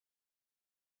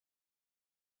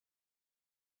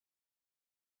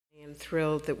I'm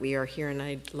thrilled that we are here, and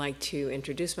I'd like to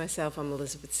introduce myself. I'm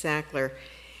Elizabeth Sackler,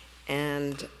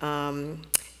 and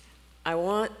I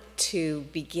want to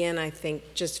begin, I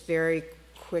think, just very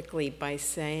quickly by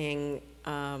saying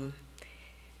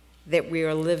that we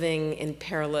are living in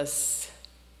perilous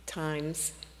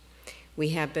times. We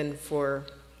have been for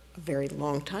a very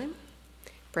long time,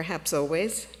 perhaps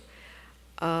always.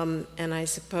 And I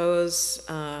suppose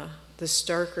the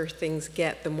starker things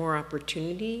get, the more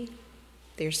opportunity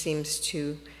there seems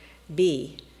to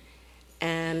be.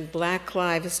 And Black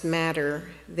Lives Matter,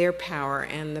 their power,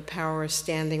 and the power of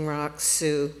Standing Rock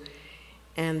Sioux,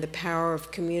 and the power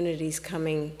of communities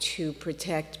coming to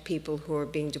protect people who are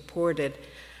being deported,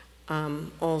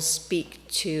 all speak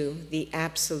to the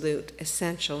absolute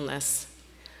essentialness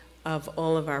of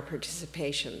all of our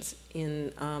participations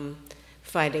in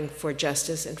fighting for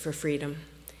justice and for freedom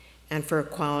and for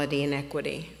equality and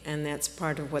equity. And that's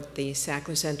part of what the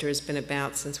Sackler Center has been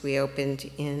about since we opened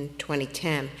in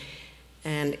 2010.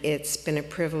 And it's been a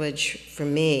privilege for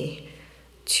me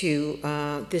to,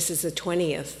 this is the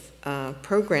 20th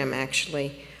program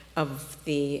actually of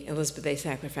the Elizabeth A.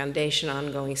 Sackler Foundation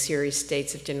ongoing series,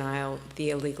 States of Denial,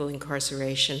 the Illegal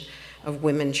Incarceration of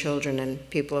Women, Children, and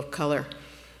People of Color.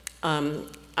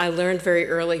 I learned very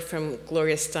early from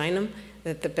Gloria Steinem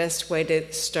that the best way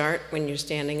to start when you're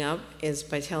standing up is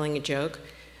by telling a joke,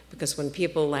 because when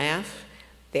people laugh,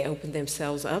 they open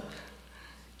themselves up.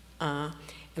 And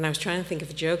I was trying to think of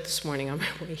a joke this morning on my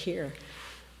way here.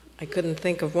 I couldn't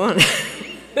think of one,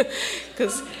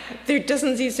 because there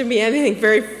doesn't seem to be anything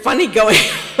very funny going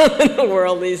on in the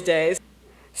world these days.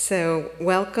 So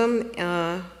welcome.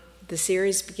 The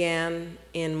series began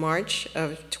in March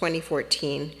of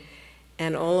 2014.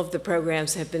 And all of the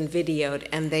programs have been videoed,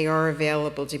 and they are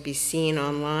available to be seen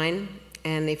online.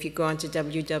 And if you go onto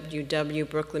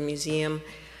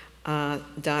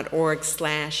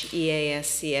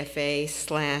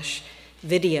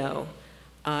www.brooklynmuseum.org/EASCFA/video,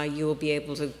 you will be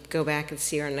able to go back and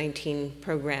see our 19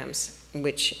 programs,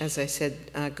 which, as I said,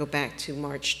 go back to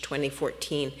March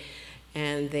 2014.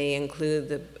 And they include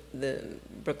the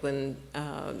Brooklyn,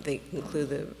 they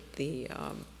include the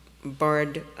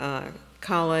Bard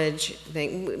College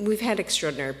thing. We've had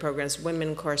extraordinary programs, women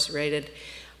incarcerated,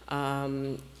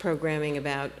 programming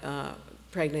about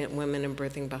pregnant women and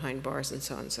birthing behind bars, and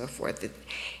so on and so forth.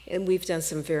 And we've done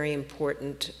some very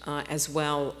important, as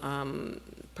well,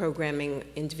 programming,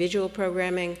 individual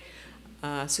programming.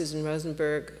 Susan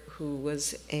Rosenberg, who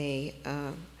was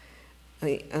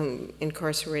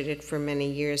incarcerated for many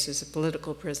years as a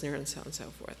political prisoner, and so on and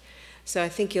so forth. So I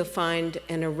think you'll find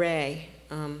an array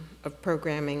of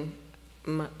programming,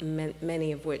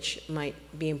 many of which might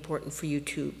be important for you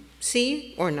to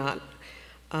see or not,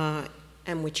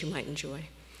 and which you might enjoy.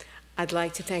 I'd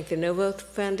like to thank the Novo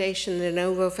Foundation. The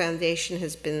Novo Foundation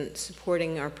has been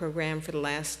supporting our program for the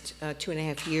last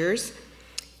 2.5 years,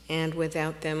 and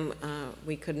without them,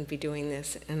 we couldn't be doing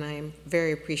this, and I am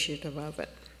very appreciative of it.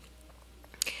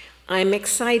 I'm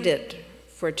excited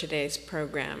for today's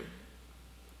program,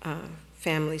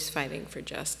 Families Fighting for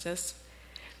Justice,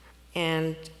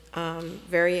 and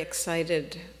very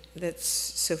excited that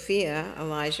Soffiyah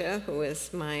Elijah, who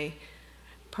is my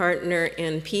partner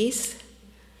in peace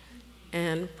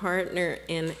and partner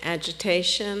in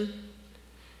agitation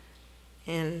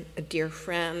and a dear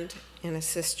friend and a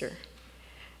sister,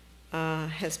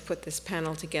 has put this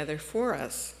panel together for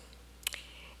us.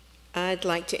 I'd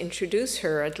like to introduce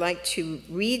her. I'd like to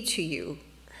read to you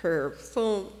her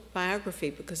full biography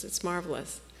because it's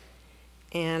marvelous.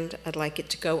 And I'd like it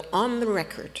to go on the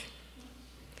record.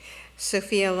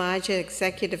 Soffiyah Elijah,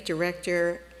 Executive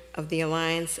Director of the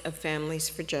Alliance of Families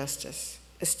for Justice.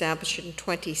 Established in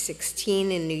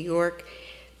 2016 in New York,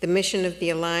 the mission of the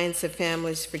Alliance of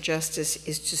Families for Justice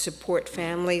is to support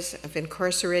families of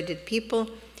incarcerated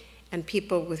people and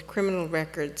people with criminal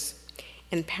records,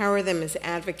 empower them as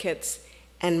advocates,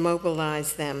 and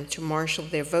mobilize them to marshal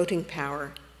their voting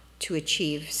power to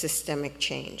achieve systemic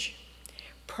change.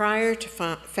 Prior to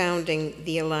founding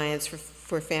the Alliance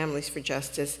for Families for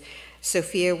Justice,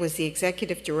 Soffiyah was the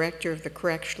executive director of the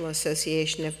Correctional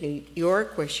Association of New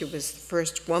York, where she was the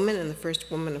first woman and the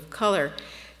first woman of color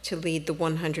to lead the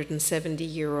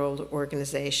 170-year-old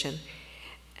organization.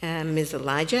 Ms.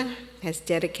 Elijah has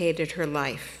dedicated her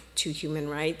life to human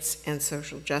rights and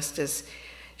social justice.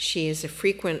 She is a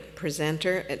frequent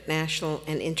presenter at national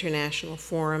and international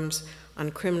forums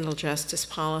on criminal justice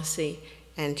policy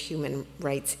and human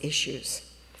rights issues.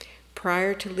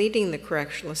 Prior to leading the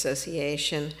Correctional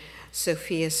Association,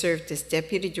 Soffiyah served as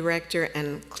deputy director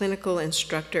and clinical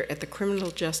instructor at the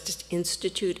Criminal Justice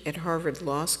Institute at Harvard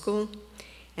Law School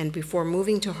And before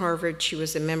moving to Harvard, she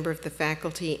was a member of the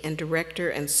faculty and director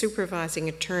and supervising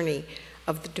attorney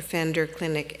of the Defender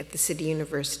Clinic at the City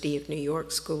University of New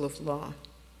York School of Law.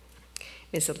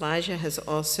 Ms. Elijah has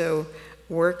also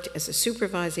worked as a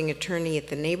supervising attorney at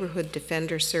the Neighborhood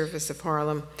Defender Service of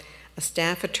Harlem, a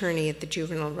staff attorney at the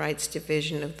Juvenile Rights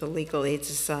Division of the Legal Aid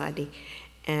Society,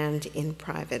 and in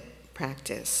private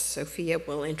practice. Sophia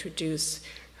will introduce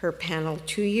her panel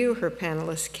to you. Her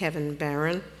panelists, Kevin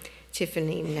Barron,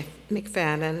 Tiffany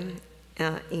McFadden,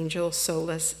 Angel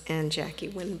Solis, and Jackie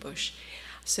Winbush.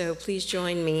 So please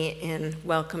join me in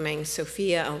welcoming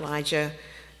Soffiyah Elijah,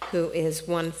 who is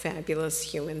one fabulous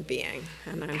human being,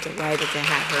 and I'm delighted to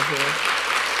have her here.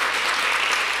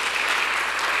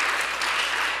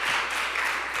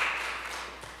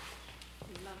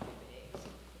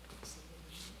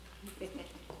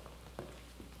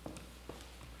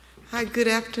 Hi, good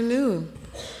afternoon.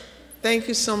 Thank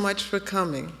you so much for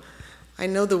coming. I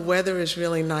know the weather is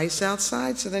really nice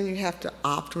outside, so then you have to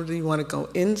opt whether you want to go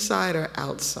inside or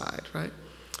outside, right?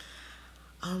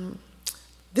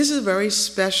 This is a very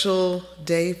special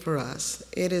day for us.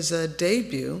 It is a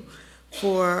debut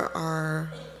for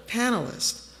our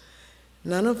panelists,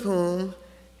 none of whom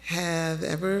have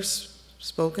ever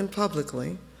spoken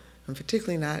publicly, and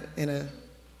particularly not in a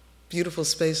beautiful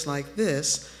space like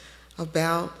this,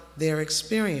 about their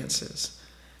experiences.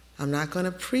 I'm not going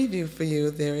to preview for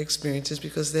you their experiences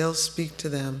because they'll speak to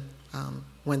them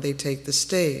when they take the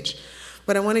stage.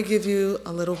 But I want to give you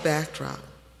a little backdrop.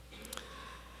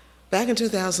 Back in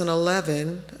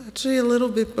 2011, actually a little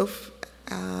bit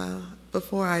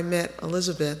before I met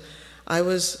Elizabeth, I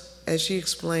was, as she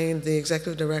explained, the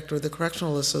executive director of the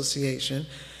Correctional Association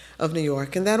of New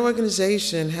York. And that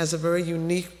organization has a very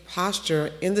unique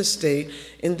posture in the state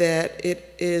in that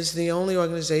it is the only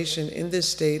organization in this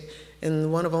state,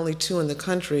 and one of only two in the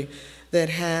country, that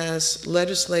has a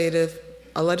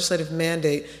legislative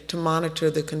mandate to monitor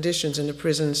the conditions in the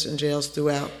prisons and jails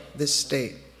throughout this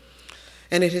state.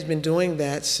 And it has been doing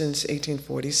that since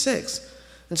 1846.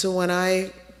 And so when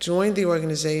I joined the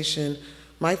organization,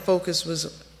 my focus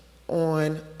was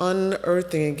on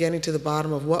unearthing and getting to the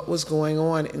bottom of what was going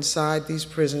on inside these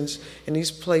prisons, in these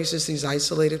places, these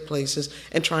isolated places,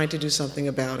 and trying to do something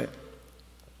about it.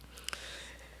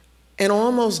 And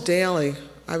almost daily,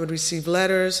 I would receive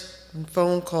letters and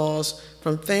phone calls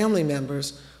from family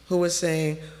members who were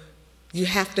saying, you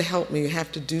have to help me, you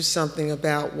have to do something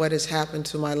about what has happened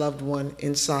to my loved one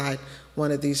inside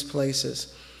one of these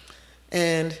places.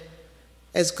 And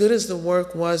as good as the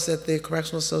work was that the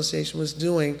Correctional Association was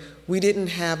doing, we didn't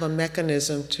have a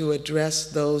mechanism to address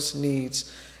those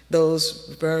needs,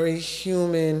 those very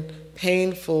human,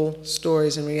 painful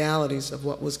stories and realities of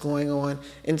what was going on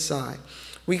inside.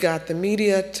 We got the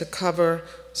media to cover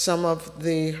some of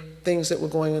the things that were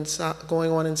going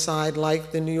on inside,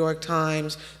 like the New York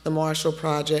Times, the Marshall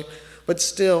Project, but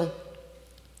still,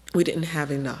 we didn't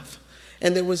have enough.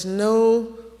 And there was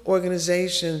no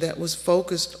organization that was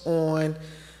focused on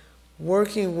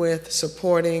working with,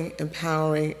 supporting,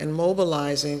 empowering, and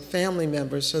mobilizing family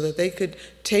members so that they could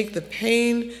take the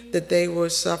pain that they were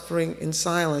suffering in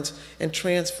silence and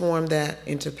transform that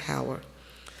into power.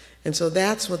 And so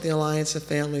that's what the Alliance of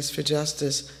Families for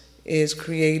Justice is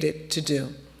created to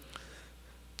do,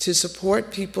 to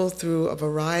support people through a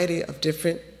variety of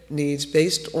different needs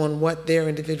based on what their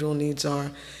individual needs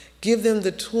are, give them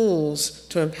the tools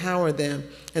to empower them,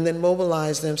 and then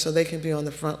mobilize them so they can be on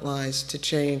the front lines to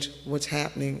change what's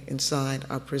happening inside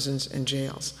our prisons and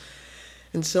jails.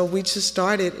 And so we just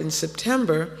started in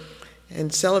September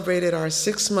and celebrated our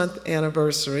 6-month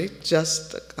anniversary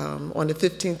just on the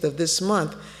 15th of this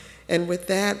month. And with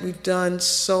that, we've done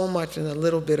so much in a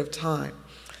little bit of time.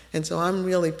 And so I'm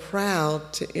really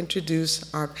proud to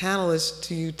introduce our panelists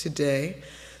to you today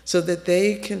so that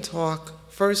they can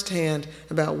talk firsthand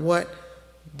about what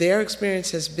their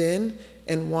experience has been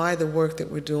and why the work that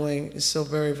we're doing is so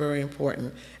very, very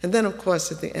important. And then, of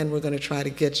course, at the end, we're going to try to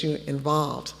get you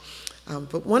involved.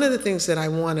 But one of the things that I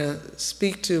want to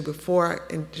speak to before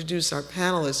I introduce our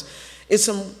panelists is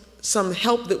some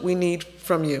help that we need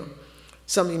from you.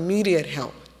 Some immediate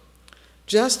help.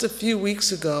 Just a few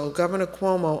weeks ago, Governor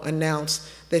Cuomo announced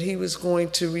that he was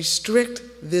going to restrict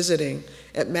visiting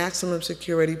at maximum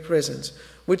security prisons,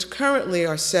 which currently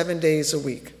are 7 days a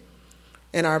week.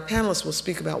 And our panelists will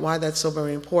speak about why that's so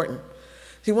very important.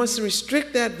 He wants to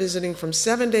restrict that visiting from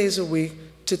 7 days a week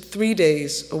to 3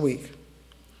 days a week.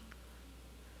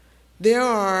 There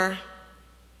are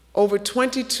over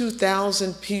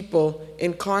 22,000 people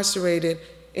incarcerated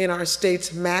in our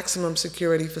state's maximum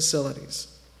security facilities.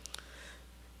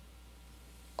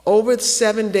 Over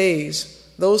 7 days,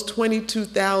 those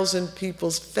 22,000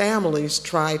 people's families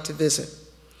tried to visit.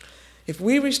 If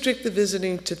we restrict the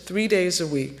visiting to 3 days a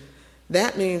week,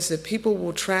 that means that people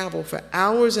will travel for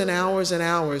hours and hours and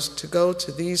hours to go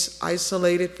to these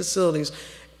isolated facilities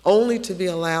only to be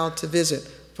allowed to visit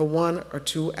for 1 or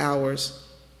 2 hours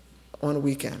on a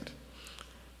weekend.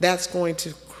 That's going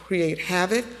to create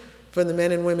havoc for the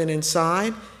men and women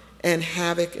inside, and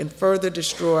havoc and further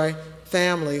destroy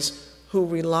families who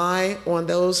rely on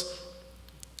those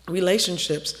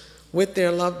relationships with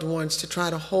their loved ones to try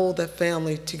to hold that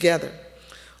family together.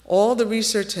 All the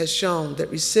research has shown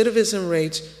that recidivism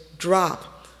rates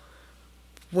drop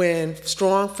when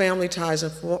strong family ties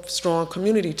and strong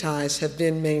community ties have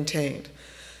been maintained.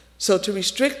 So to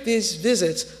restrict these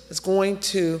visits is going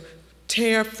to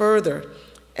tear further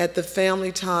at the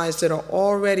family ties that are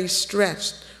already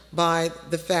stretched by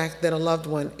the fact that a loved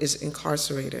one is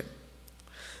incarcerated.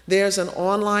 There's an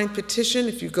online petition.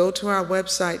 If you go to our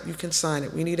website, you can sign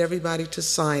it. We need everybody to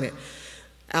sign it.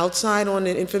 Outside on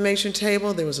the information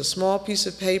table, there was a small piece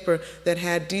of paper that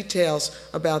had details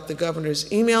about the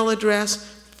governor's email address,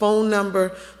 phone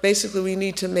number. Basically, we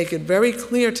need to make it very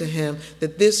clear to him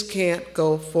that this can't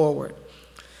go forward.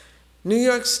 New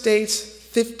York State's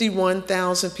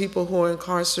 51,000 people who are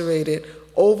incarcerated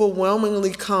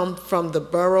overwhelmingly come from the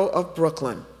borough of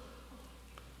Brooklyn.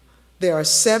 There are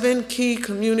 7 key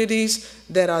communities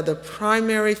that are the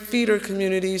primary feeder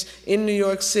communities in New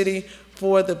York City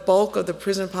for the bulk of the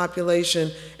prison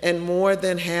population, and more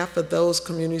than half of those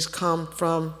communities come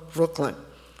from Brooklyn.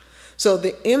 So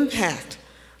the impact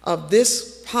of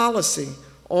this policy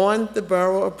on the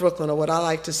borough of Brooklyn, or what I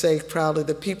like to say proudly,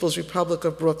 the People's Republic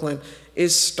of Brooklyn,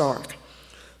 is stark.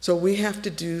 So we have to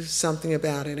do something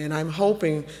about it, and I'm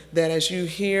hoping that as you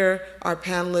hear our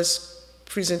panelists'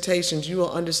 presentations, you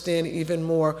will understand even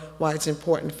more why it's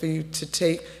important for you to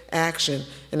take action,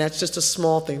 and that's just a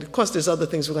small thing. Of course, there's other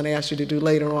things we're going to ask you to do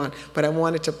later on, but I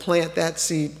wanted to plant that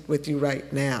seed with you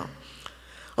right now.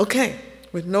 Okay,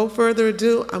 with no further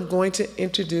ado, I'm going to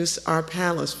introduce our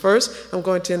panelists. First, I'm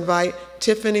going to invite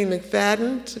Tiffany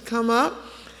McFadden to come up.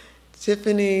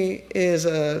 Tiffany is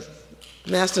a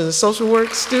Master's in Social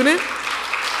Work student.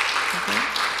 Okay.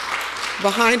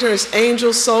 Behind her is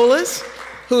Angel Solis,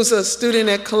 who's a student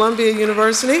at Columbia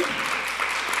University.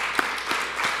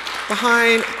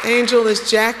 Behind Angel is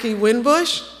Jackie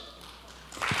Winbush.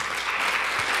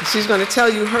 She's going to tell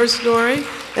you her story.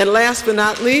 And last but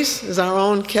not least is our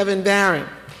own Kevin Barron.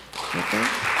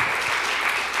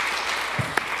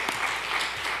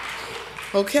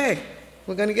 Okay, okay,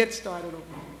 we're going to get started over here.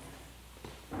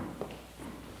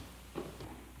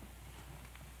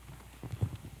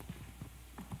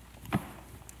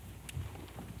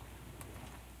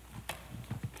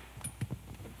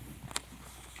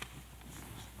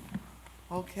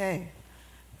 Okay,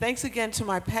 thanks again to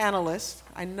my panelists.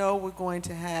 I know we're going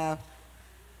to have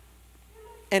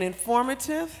an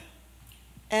informative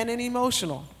and an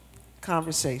emotional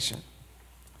conversation.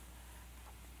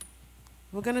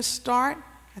 We're going to start,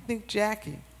 I think,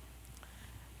 Jackie.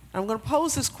 I'm going to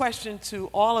pose this question to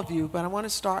all of you, but I want to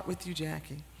start with you,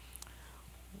 Jackie.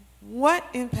 What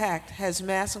impact has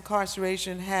mass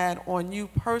incarceration had on you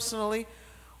personally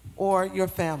or your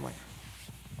family?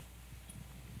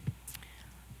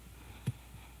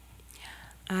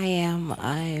 I am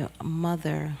a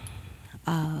mother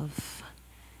of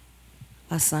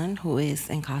a son who is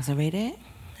incarcerated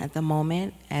at the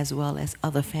moment, as well as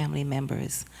other family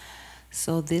members.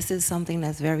 So this is something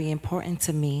that's very important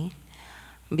to me,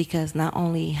 because not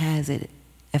only has it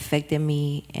affected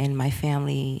me and my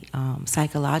family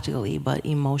psychologically, but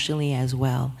emotionally as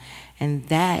well. And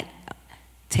that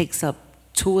takes up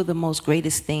two of the most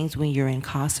greatest things when you're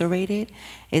incarcerated,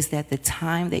 is that the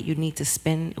time that you need to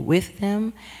spend with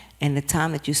them and the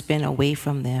time that you spend away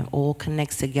from them all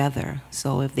connects together.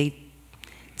 So if they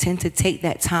tend to take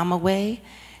that time away,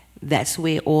 that's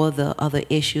where all the other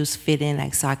issues fit in,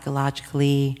 like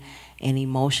psychologically and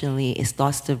emotionally. It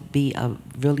starts to be a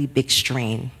really big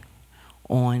strain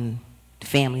on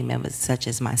family members such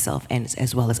as myself and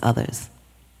as well as others.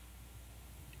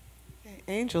 Okay,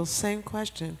 Angel, same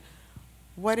question.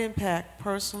 What impact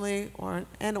personally or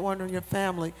on your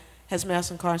family has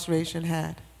mass incarceration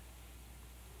had?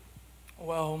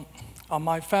 Well, on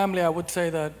my family, I would say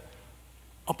that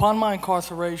upon my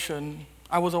incarceration,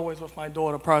 I was always with my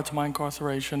daughter prior to my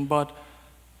incarceration, but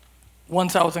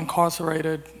once I was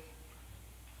incarcerated,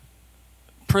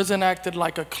 prison acted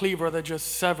like a cleaver that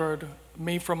just severed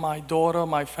me from my daughter,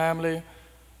 my family,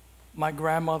 my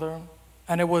grandmother,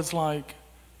 and it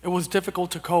was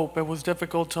difficult to cope. It was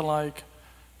difficult to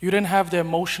you didn't have the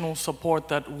emotional support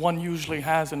that one usually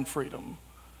has in freedom.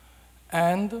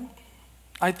 And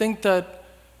I think that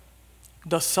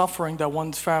the suffering that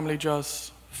one's family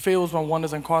just feels when one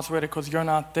is incarcerated because you're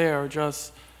not there,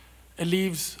 it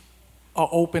leaves an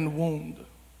open wound.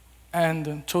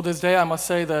 And to this day, I must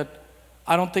say that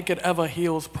I don't think it ever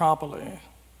heals properly.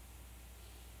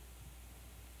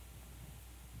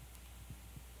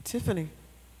 Tiffany,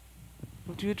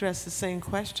 would you address the same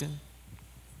question?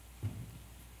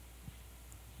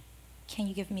 Can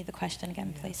you give me the question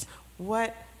again, please?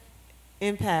 What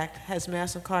impact has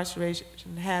mass incarceration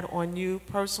had on you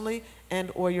personally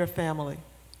and or your family?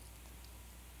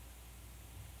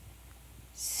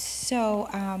 So,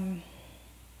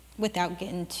 without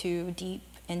getting too deep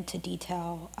into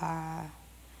detail,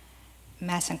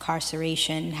 mass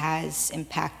incarceration has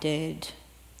impacted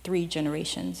 3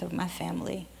 generations of my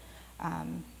family,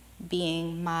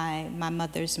 being my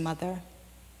mother's mother,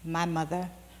 my mother,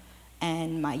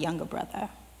 and my younger brother.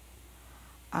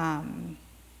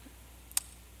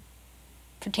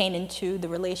 Pertaining to the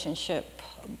relationship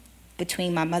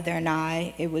between my mother and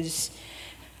I, it was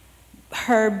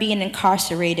her being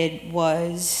incarcerated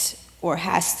was or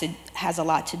has a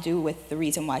lot to do with the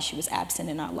reason why she was absent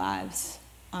in our lives.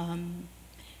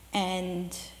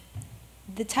 And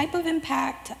the type of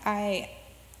impact, I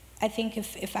think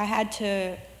if I had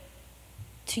to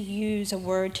use a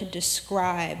word to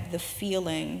describe the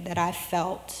feeling that I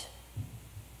felt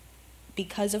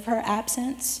because of her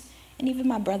absence, and even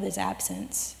my brother's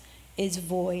absence, is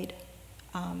void,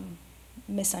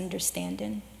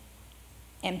 misunderstanding,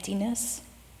 emptiness,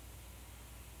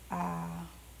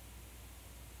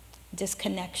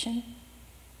 disconnection,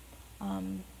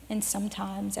 and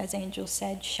sometimes, as Angel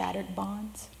said, shattered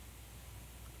bonds.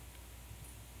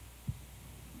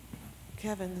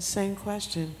 Kevin, the same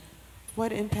question.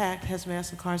 What impact has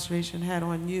mass incarceration had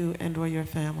on you and or your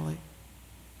family?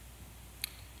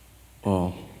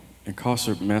 Well,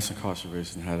 mass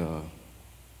incarceration had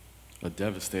a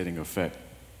devastating effect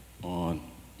on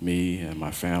me and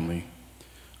my family.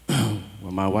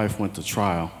 When my wife went to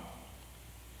trial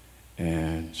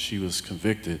and she was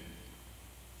convicted,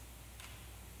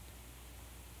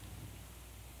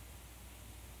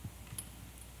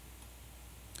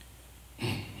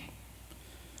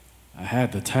 I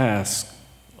had the task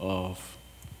of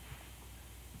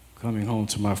coming home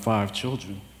to my 5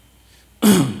 children,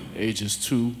 ages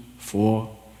 2,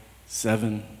 4,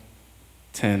 7,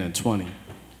 10, and 20,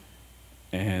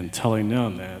 and telling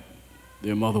them that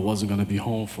their mother wasn't going to be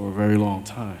home for a very long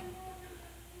time.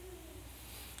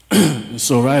 And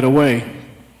so right away,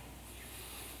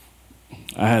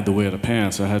 I had to wear the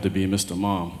pants. I had to be Mr.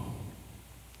 Mom.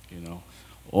 You know,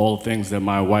 all the things that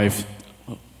my wife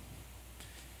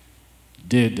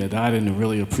did that I didn't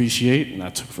really appreciate and I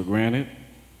took for granted,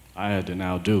 I had to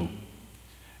now do.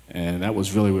 And that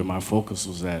was really where my focus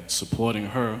was at, supporting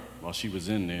her while she was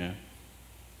in there,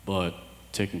 but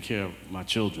taking care of my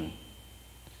children.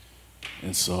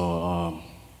 And so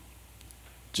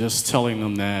just telling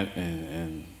them that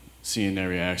and seeing their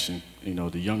reaction, you know,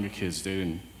 the younger kids,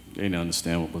 they didn't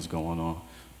understand what was going on,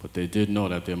 but they did know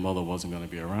that their mother wasn't going to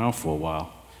be around for a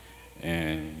while.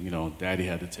 And, you know, Daddy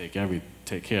had to take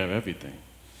care of everything.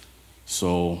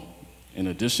 So in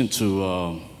addition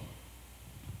to,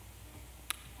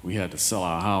 we had to sell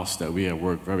our house that we had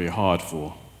worked very hard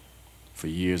for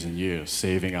years and years,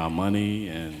 saving our money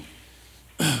and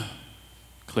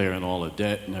clearing all the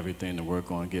debt and everything to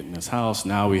work on getting this house.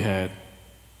 Now we had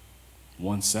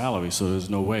one salary, so there's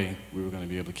no way we were going to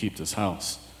be able to keep this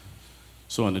house.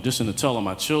 So in addition to telling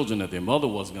my children that their mother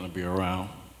wasn't going to be around,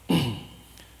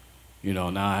 you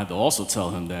know, now I had to also tell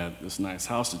him that this nice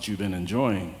house that you've been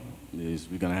enjoying is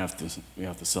we have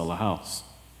to sell the house.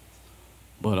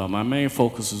 But my main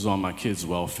focus was on my kids'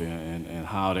 welfare and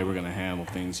how they were going to handle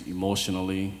things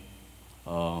emotionally.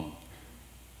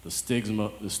 The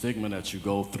stigma that you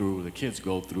go through, the kids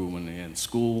go through when they're in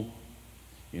school.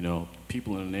 You know,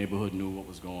 people in the neighborhood knew what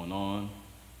was going on,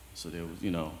 so there was,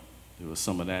 you know, there was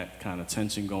some of that kind of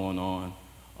tension going on.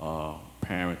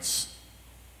 Parents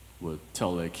would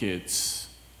tell their kids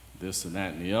this and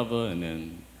that and the other, and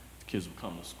then the kids would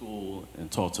come to school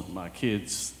and talk to my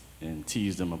kids and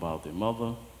tease them about their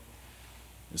mother.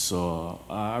 And so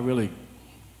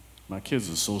my kids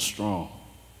are so strong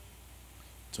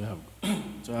to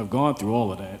have gone through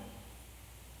all of that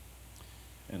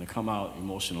and to come out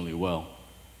emotionally well,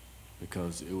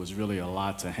 because it was really a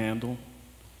lot to handle,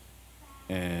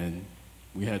 and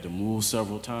we had to move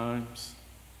several times.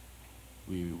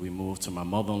 We moved to my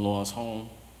mother-in-law's home,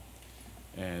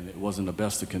 and it wasn't the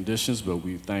best of conditions, but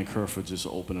we thank her for just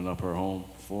opening up her home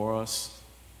for us.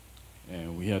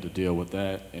 And we had to deal with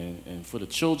that. And for the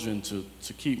children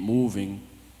to keep moving,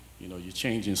 you know, you're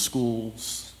changing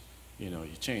schools, You know,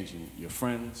 you're changing your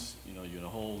friends, you know, you're in a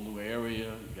whole new area,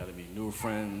 you gotta meet new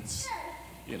friends.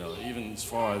 You know, even as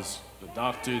far as the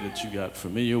doctor that you got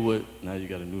familiar with, now you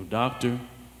got a new doctor.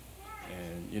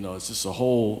 And, you know, it's just a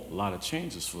whole lot of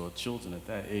changes for children at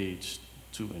that age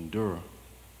to endure.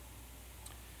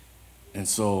 And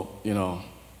so, you know,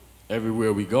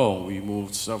 everywhere we go, we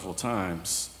moved several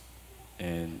times,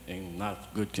 and in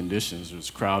not good conditions, it was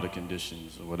crowded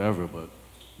conditions or whatever, but,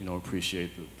 you know,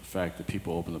 appreciate the fact that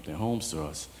people open up their homes to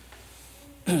us.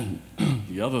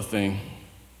 The other thing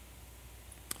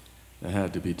that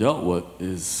had to be dealt with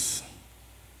is,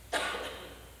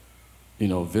 you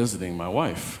know, visiting my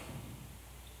wife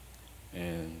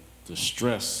and the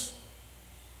stress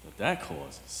that that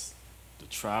causes, the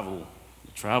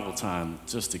travel time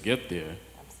just to get there.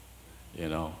 You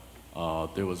know,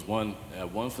 there was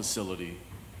at one facility,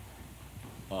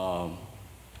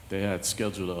 they had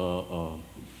scheduled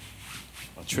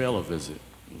a trailer visit.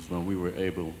 It was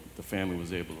when the family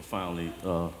was able to finally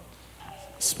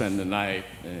spend the night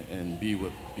and be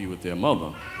with their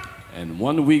mother. And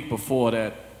 1 week before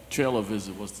that trailer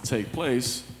visit was to take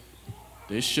place,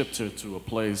 they shipped her to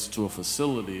a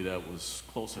facility that was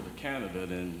closer to Canada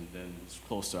than was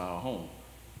close to our home.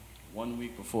 1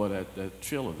 week before that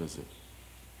trailer visit.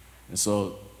 And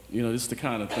so, you know, this is the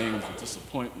kind of things, the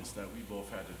disappointments that we both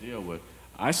had to deal with.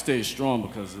 I stayed strong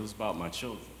because it was about my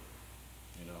children.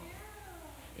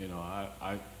 You know,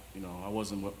 I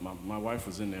wasn't, my wife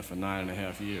was in there for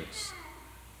 9.5 years.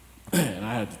 And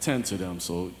I had to tend to them,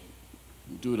 so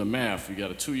do the math. You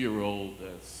got a 2-year-old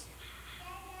that's,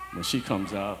 when she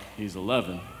comes out, he's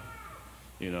 11,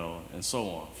 you know, and so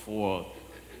on. 4,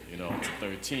 you know, to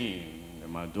 13,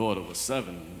 and my daughter was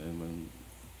 7, and when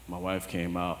my wife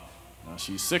came out, now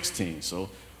she's 16. So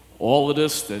all of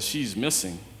this that she's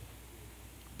missing,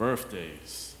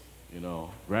 birthdays, you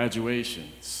know,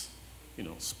 graduations, you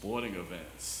know, sporting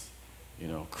events, you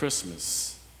know,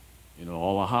 Christmas, you know,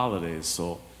 all the holidays.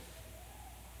 So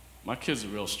my kids are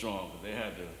real strong, but they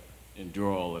had to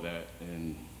endure all of that,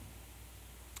 and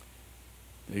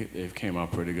they came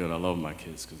out pretty good. I love my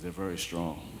kids because they're very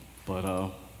strong. But,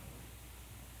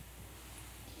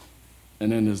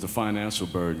 and then there's the financial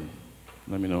burden.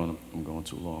 Let me know when I'm going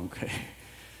too long, okay?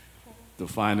 The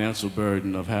financial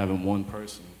burden of having one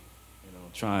person, you know,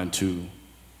 trying to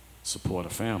support a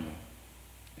family.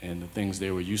 And the things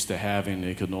they were used to having,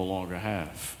 they could no longer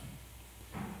have.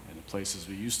 And the places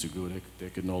we used to go, they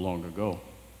could no longer go.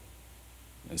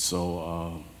 And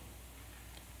so,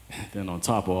 then on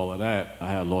top of all of that,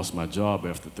 I had lost my job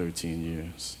after 13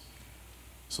 years.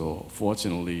 So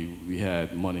fortunately, we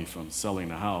had money from selling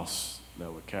the house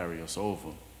that would carry us over.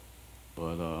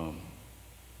 But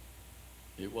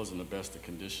it wasn't the best of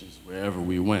conditions wherever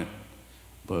we went.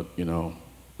 But, you know,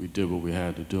 we did what we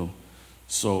had to do.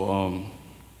 So,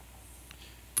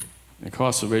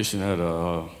 incarceration had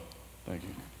thank you.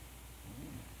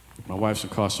 My wife's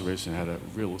incarceration had a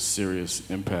real serious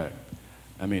impact.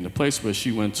 I mean, the place where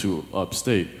she went to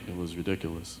upstate, it was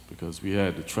ridiculous because we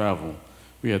had to travel.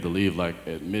 We had to leave like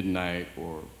at midnight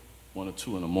or 1 or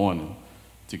 2 in the morning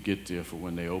to get there for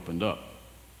when they opened up.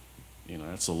 You know,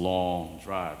 that's a long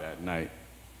drive at night.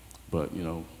 But, you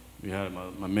know, we had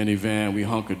my minivan, we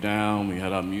hunkered down, we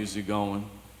had our music going,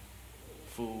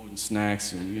 food and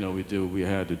snacks, and, you know, we did what we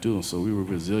had to do. So we were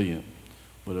resilient.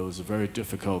 But it was a very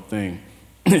difficult thing.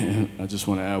 I just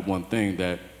want to add one thing,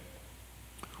 that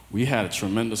we had a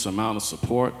tremendous amount of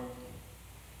support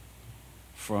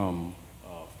from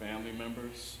family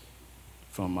members,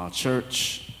 from our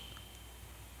church,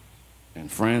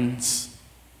 and friends.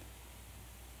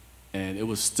 And it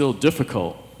was still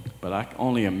difficult, but I can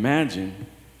only imagine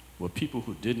what people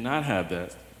who did not have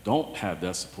that, don't have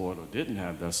that support or didn't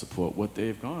have that support, what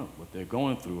they're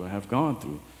going through or have gone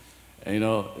through. And, you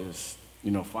know, it's,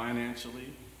 you know,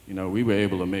 financially, you know, we were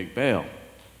able to make bail.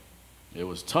 It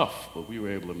was tough, but we were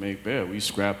able to make bail. We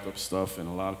scrapped up stuff, and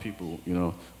a lot of people, you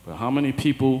know, but how many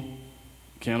people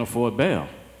can't afford bail?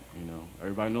 You know,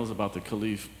 everybody knows about the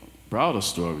Khalif Browder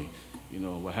story, you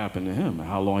know, what happened to him and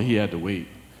how long he had to wait,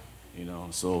 you know.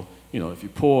 So, you know, if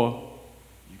you're poor,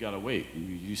 you gotta wait,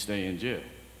 you stay in jail,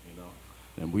 you know.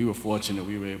 And we were fortunate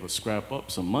we were able to scrap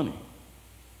up some money.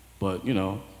 But, you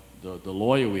know, the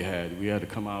lawyer we had to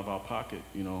come out of our pocket,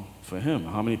 you know, for him.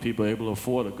 How many people are able to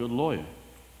afford a good lawyer?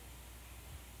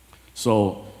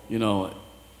 So, you know,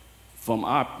 from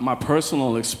my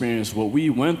personal experience, what we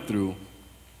went through,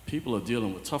 people are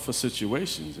dealing with tougher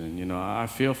situations, and, you know, I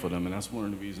feel for them, and that's one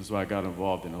of the reasons why I got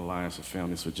involved in the Alliance of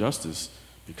Families for Justice,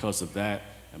 because of that,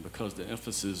 and because the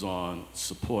emphasis on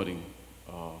supporting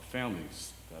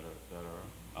families that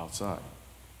are outside.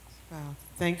 Wow,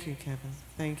 thank you, Kevin,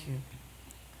 thank you.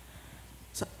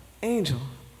 Angel,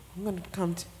 I'm going to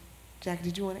come to Jackie.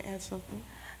 Did you want to add something?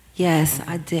 Yes,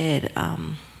 I did.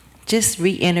 Just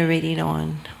reiterating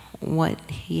on what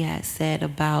he had said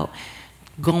about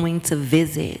going to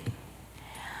visit.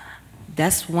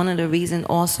 That's one of the reasons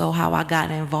also how I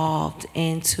got involved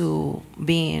into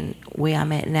being where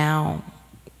I'm at now,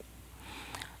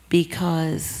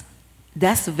 because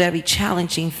that's a very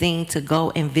challenging thing to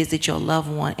go and visit your loved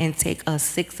one and take a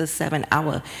 6 or 7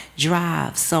 hour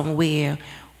drive somewhere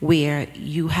where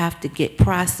you have to get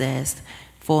processed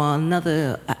for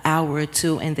another hour or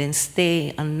two and then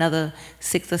stay another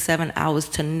 6 or 7 hours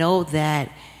to know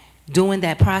that during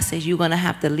that process you're going to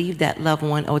have to leave that loved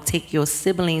one or take your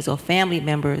siblings or family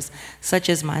members, such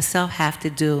as myself have to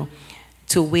do,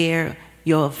 to where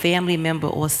your family member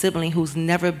or sibling who's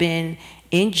never been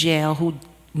in jail, who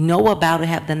know about it,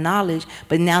 have the knowledge,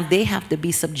 but now they have to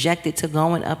be subjected to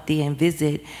going up there and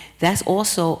visit. That's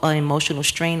also an emotional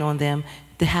strain on them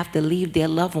to have to leave their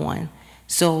loved one.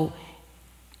 So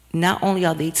not only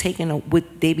are they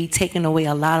would they be taking away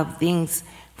a lot of things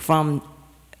from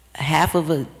half of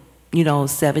a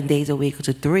 7 days a week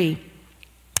to 3,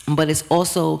 but it's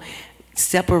also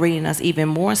separating us even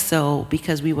more so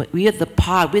because we are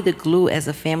the glue as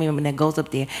a family member that goes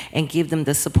up there and give them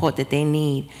the support that they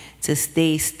need to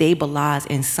stay stabilized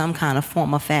in some kind of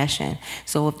form or fashion.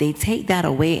 So if they take that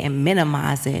away and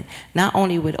minimize it, not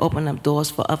only would it open up doors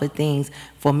for other things,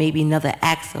 for maybe another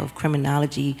acts of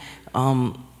criminology,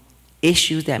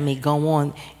 issues that may go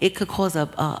on, it could cause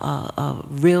a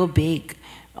real big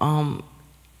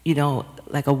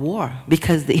like a war,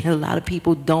 because a lot of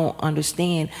people don't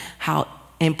understand how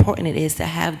important it is to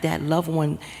have that loved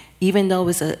one, even though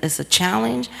it's a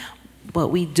challenge, but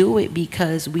we do it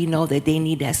because we know that they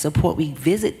need that support. We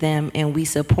visit them and we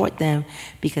support them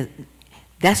because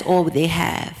that's all they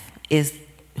have, is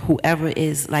whoever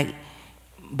is like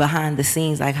behind the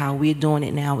scenes, like how we're doing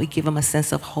it now. We give them a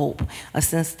sense of hope, a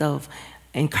sense of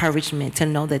encouragement to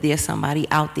know that there's somebody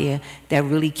out there that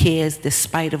really cares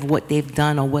despite of what they've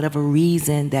done or whatever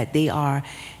reason that they are,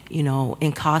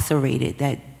 incarcerated,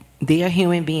 that they are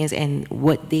human beings and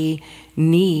what they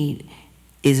need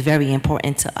is very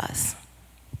important to us.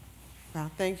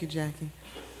 Wow, thank you, Jackie.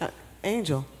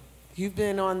 Angel, you've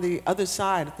been on the other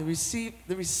side, the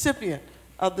recipient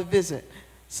of the visit.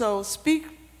 So speak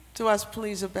to us,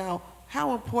 please, about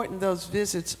how important those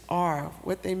visits are,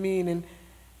 what they mean, and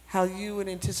how you would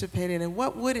anticipate it, and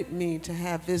what would it mean to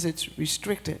have visits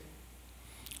restricted?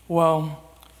 Well,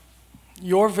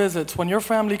 your visits, when your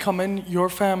family come in, your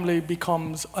family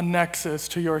becomes a nexus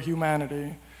to your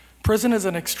humanity. Prison is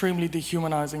an extremely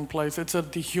dehumanizing place. It's a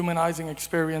dehumanizing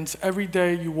experience. Every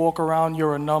day you walk around,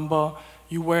 you're a number.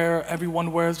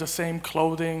 Everyone wears the same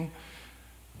clothing.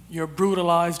 You're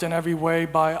brutalized in every way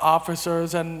by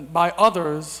officers and by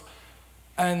others.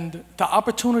 And the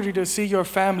opportunity to see your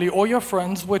family or your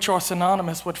friends, which are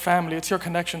synonymous with family, it's your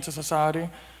connection to society,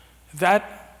 that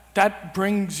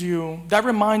reminds you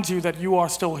that you are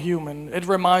still human. It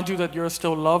reminds you that you're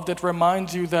still loved. It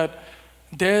reminds you that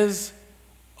there's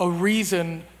a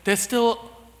reason, there's still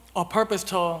a purpose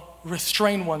to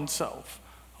restrain oneself.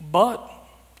 But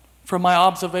from my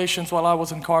observations while I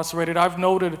was incarcerated, I've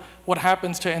noted what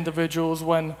happens to individuals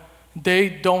when they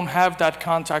don't have that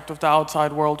contact with the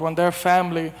outside world, when their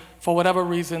family, for whatever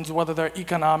reasons, whether they're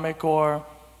economic or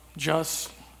just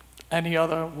any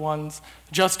other ones,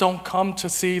 just don't come to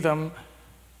see them,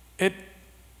 it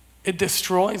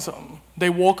destroys them. They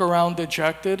walk around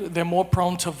dejected, they're more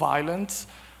prone to violence.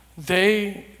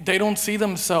 They don't see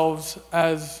themselves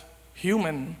as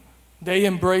human. They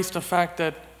embrace the fact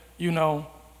that,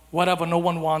 whatever, no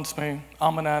one wants me,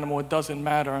 I'm an animal, it doesn't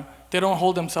matter. They don't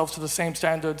hold themselves to the same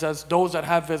standards as those that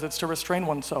have visits to restrain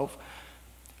oneself.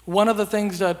 One of the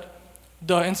things that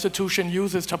the institution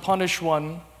uses to punish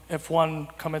one if one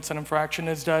commits an infraction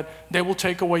is that they will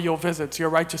take away your visits, your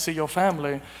right to see your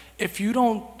family. If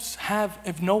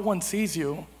no one sees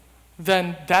you,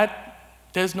 then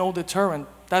there's no deterrent.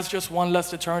 That's just one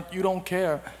less deterrent. You don't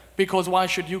care, because why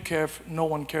should you care if no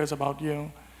one cares about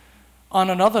you? On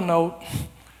another note,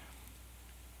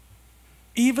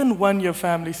 even when your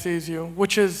family sees you,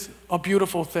 which is a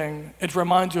beautiful thing, it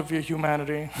reminds you of your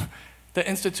humanity. The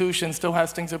institution still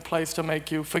has things in place to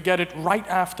make you forget it right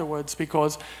afterwards,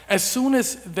 because as soon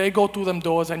as they go through them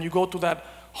doors and you go through that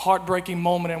heartbreaking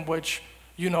moment in which,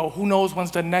 who knows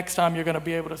when's the next time you're gonna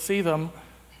be able to see them,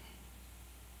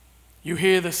 you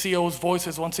hear the CO's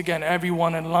voices once again,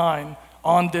 everyone in line,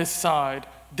 on this side,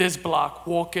 this block,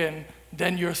 walk in,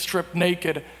 then you're stripped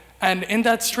naked. And in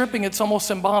that stripping, it's almost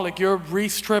symbolic. You're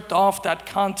re-stripped off that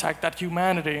contact, that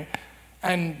humanity,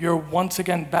 and you're once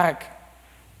again back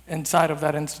inside of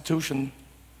that institution.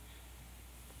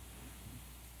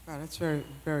 Wow, that's very,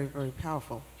 very, very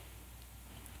powerful.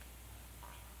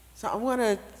 So I want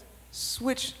to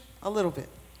switch a little bit.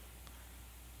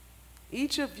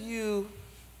 Each of you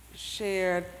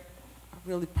shared a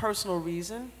really personal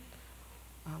reason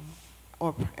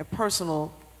or a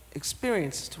personal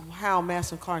experience to how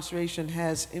mass incarceration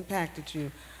has impacted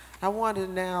you. I want to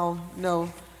now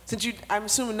know, since I'm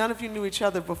assuming none of you knew each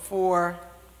other before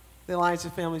the Alliance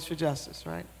of Families for Justice,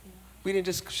 right? We didn't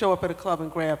just show up at a club and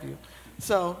grab you.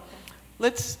 So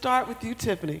let's start with you,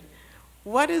 Tiffany.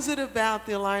 What is it about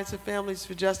the Alliance of Families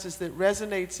for Justice that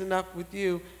resonates enough with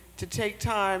you to take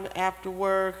time after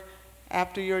work,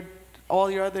 after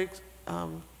all your other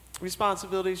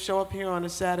responsibilities, show up here on a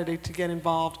Saturday to get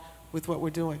involved with what we're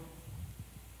doing?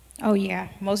 Oh yeah,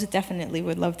 most definitely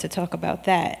would love to talk about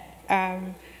that.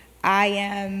 I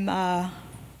am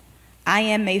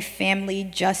a family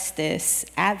justice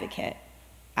advocate.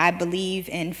 I believe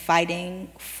in fighting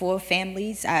for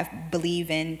families. I believe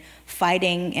in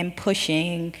fighting and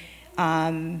pushing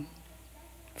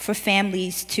for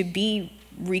families to be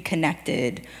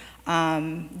reconnected.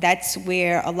 That's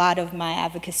where a lot of my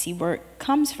advocacy work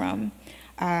comes from,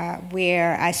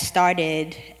 where I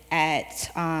started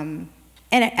at an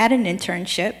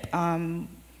internship.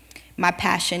 My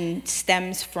passion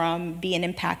stems from being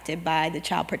impacted by the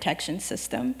child protection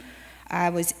system. I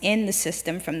was in the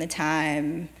system from the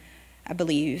time, I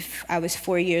believe, I was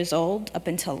 4 years old up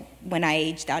until when I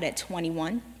aged out at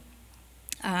 21.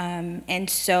 And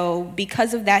so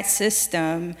because of that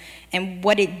system and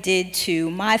what it did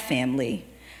to my family,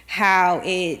 how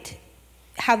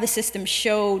the system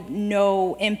showed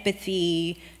no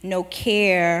empathy, no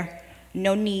care,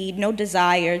 no need, no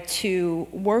desire to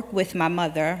work with my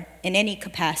mother in any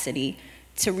capacity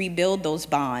to rebuild those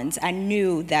bonds, I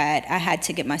knew that I had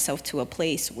to get myself to a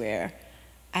place where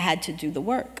I had to do the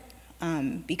work.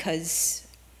 Because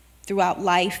throughout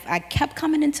life, I kept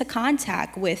coming into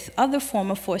contact with other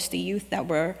former foster youth that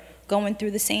were going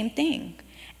through the same thing.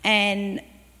 And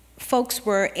folks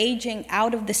were aging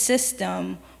out of the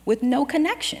system with no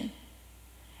connection.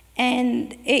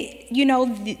 And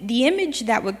the image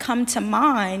that would come to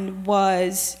mind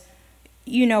was,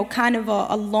 kind of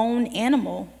a lone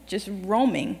animal just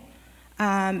roaming.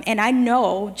 And I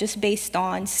know, just based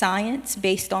on science,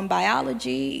 based on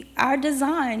biology, our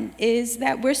design is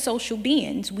that we're social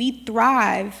beings. We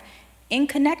thrive in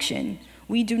connection.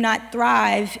 We do not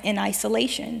thrive in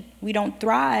isolation. We don't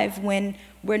thrive when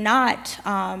we're not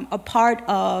a part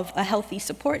of a healthy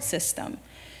support system.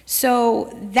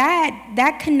 So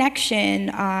that connection,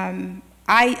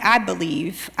 I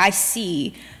believe, I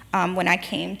see when I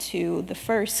came to the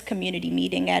first community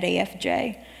meeting at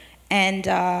AFJ. And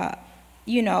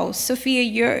Sophia,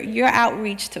 your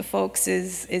outreach to folks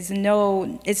is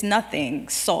nothing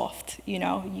soft.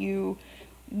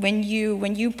 When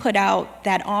you put out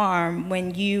that arm,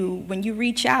 when you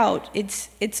reach out, it's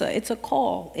a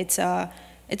call. It's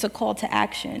a call to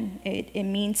action. It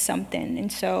means something.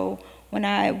 And so when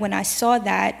I saw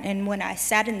that and when I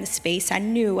sat in the space,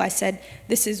 I said,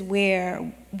 this is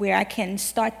where I can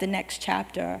start the next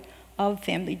chapter of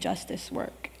family justice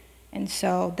work. And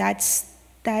so that's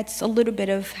a little bit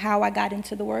of how I got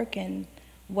into the work and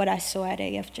what I saw at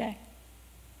AFJ.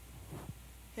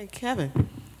 Hey, Kevin,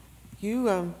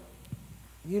 you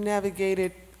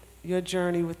navigated your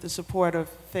journey with the support of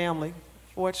family,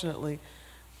 fortunately.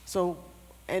 So,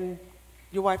 and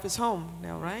your wife is home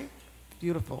now, right?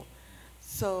 Beautiful.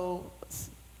 So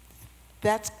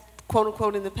that's quote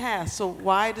unquote in the past. So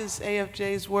why does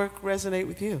AFJ's work resonate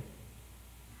with you?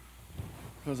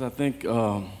 Because I think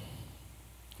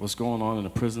what's going on in the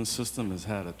prison system has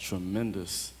had a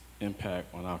tremendous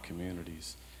impact on our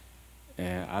communities.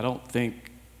 And I don't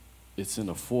think it's in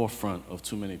the forefront of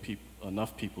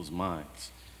enough people's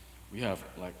minds. We have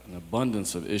like an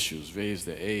abundance of issues, raise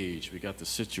the age, we got the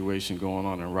situation going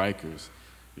on in Rikers,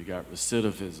 we got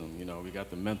recidivism, we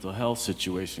got the mental health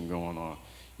situation going on.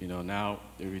 Now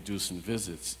they're reducing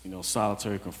visits,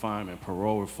 solitary confinement,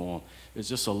 parole reform. It's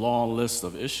just a long list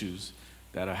of issues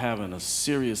that are having a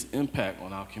serious impact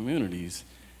on our communities,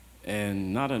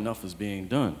 and not enough is being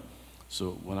done.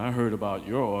 So when I heard about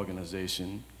your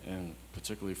organization, and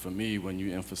particularly for me, when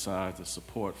you emphasized the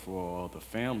support for the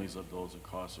families of those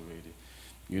incarcerated,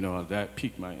 that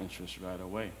piqued my interest right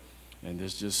away. And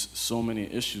there's just so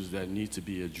many issues that need to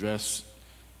be addressed,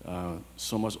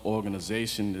 so much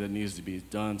organization that needs to be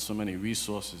done, so many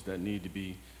resources that need to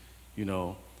be,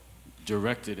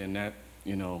 directed in that,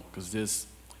 because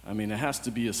there has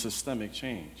to be a systemic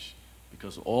change,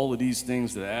 because all of these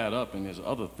things that add up, and there's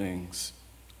other things,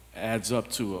 adds up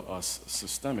to a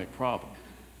systemic problem.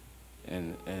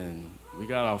 And we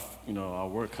got our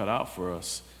work cut out for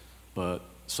us but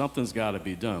something's got to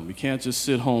be done. We can't just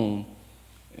sit home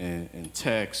and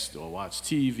text or watch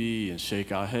TV and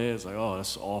shake our heads like, oh,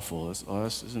 that's awful,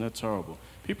 isn't that terrible?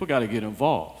 People got to get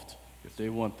involved if they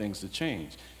want things to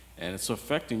change. And it's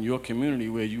affecting your community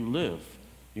where you live.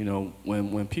 You know,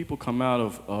 when people come out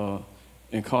of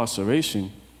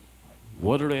incarceration,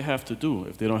 what do they have to do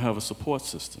if they don't have a support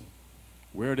system?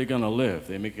 Where are they going to live?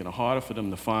 They're making it harder for them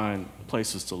to find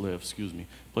places to live,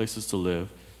 places to live.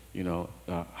 You know,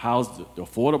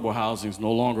 affordable housing is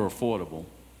no longer affordable.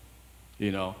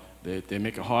 You know, they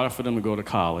make it harder for them to go to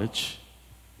college.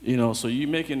 You know, so you're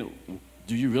making it,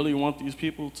 do you really want these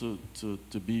people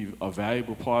to be a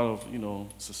valuable part of, you know,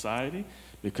 society?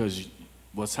 Because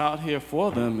what's out here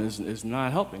for them is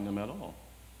not helping them at all.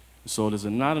 So there's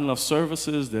not enough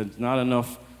services, there's not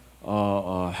enough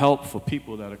help for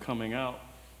people that are coming out.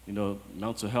 You know,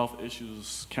 mental health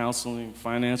issues, counseling,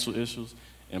 financial issues,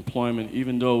 employment.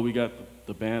 Even though we got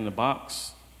the ban in the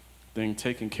box thing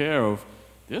taken care of,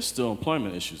 there's still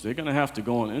employment issues. They're gonna have to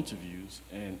go on interviews,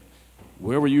 and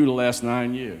where were you the last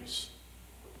 9 years?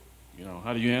 You know,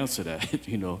 how do you answer that?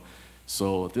 You know,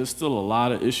 so there's still a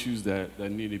lot of issues that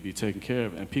need to be taken care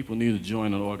of, and people need to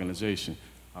join an organization.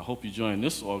 I hope you join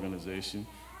this organization,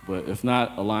 but if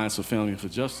not Alliance for Family for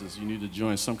Justice, you need to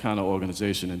join some kind of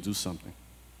organization and do something.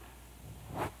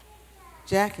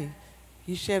 Jackie,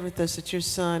 you shared with us that your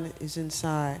son is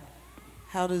inside.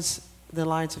 How does the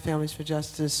Alliance of Families for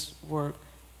Justice work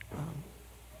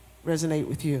resonate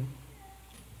with you?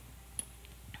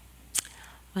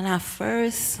 When I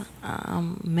first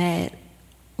met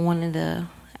one of the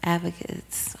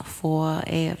advocates for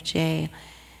AFJ,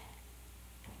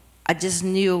 I just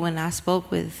knew when I spoke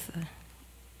with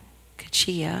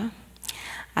Kachia,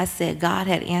 I said God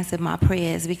had answered my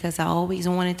prayers, because I always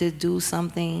wanted to do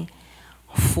something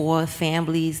for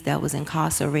families that was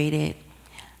incarcerated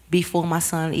before my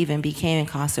son even became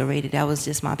incarcerated. That was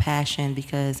just my passion,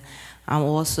 because I'm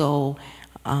also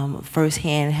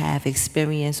firsthand have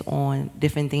experience on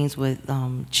different things with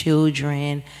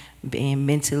children being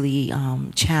mentally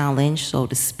challenged, so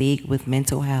to speak, with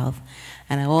mental health.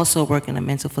 And I also work in a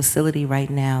mental facility right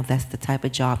now. That's the type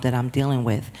of job that I'm dealing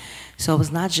with. So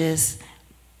it's not just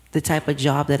the type of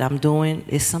job that I'm doing,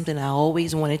 it's something I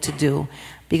always wanted to do,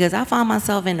 because I found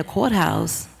myself in the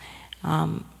courthouse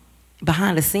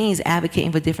behind the scenes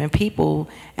advocating for different people,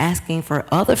 asking for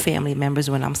other family members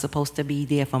when I'm supposed to be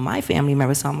there for my family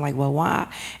members. So I'm like, well, why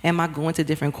am I going to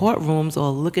different courtrooms or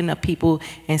looking up people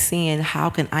and seeing how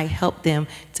can I help them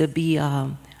to be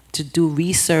to do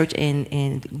research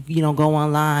and you know, go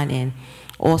online and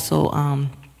also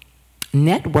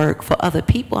network for other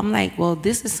people. I'm like, well,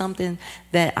 this is something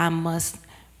that I must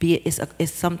be,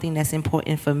 it's something that's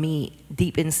important for me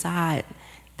deep inside,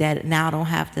 that now I don't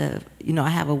have to, you know, I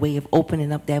have a way of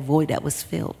opening up that void that was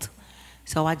filled.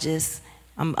 So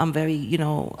I'm very, you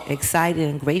know, excited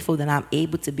and grateful that I'm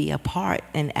able to be a part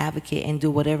and advocate and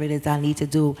do whatever it is I need to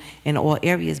do in all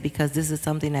areas, because this is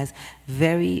something that's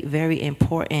very, very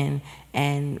important,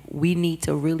 and we need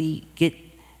to really get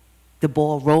the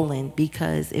ball rolling,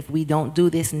 because if we don't do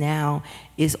this now,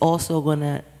 it's also going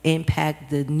to impact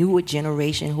the newer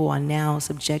generation who are now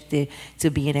subjected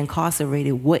to being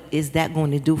incarcerated. What is that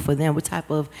going to do for them? What type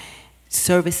of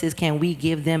services can we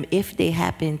give them if they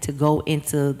happen to go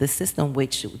into the system,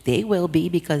 which they will be,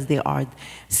 because there are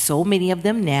so many of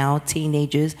them now,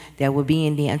 teenagers, that will be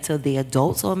in there until they're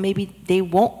adults, or maybe they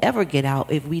won't ever get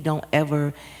out if we don't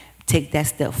ever take that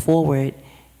step forward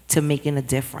to making a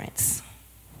difference.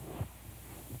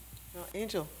 Now,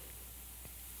 Angel,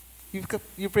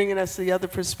 you're bringing us the other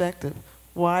perspective.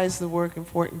 Why is the work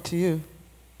important to you?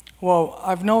 Well,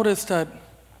 I've noticed that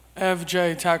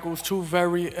FJ tackles two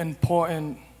very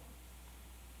important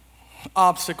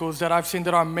obstacles that I've seen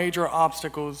that are major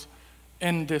obstacles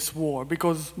in this war.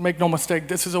 Because, make no mistake,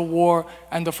 this is a war,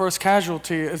 and the first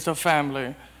casualty is the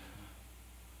family.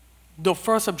 The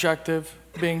first objective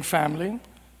being family,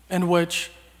 in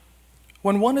which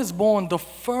when one is born, the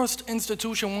first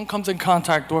institution one comes in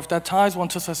contact with that ties one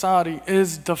to society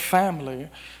is the family.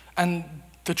 And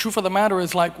the truth of the matter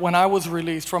is, like, when I was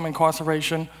released from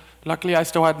incarceration, luckily I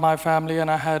still had my family and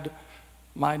I had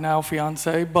my now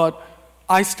fiance, but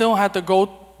I still had to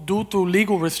go through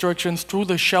legal restrictions through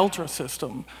the shelter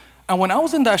system. And when I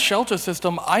was in that shelter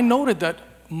system, I noted that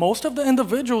most of the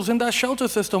individuals in that shelter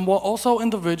system were also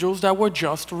individuals that were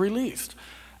just released.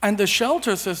 And the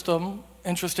shelter system,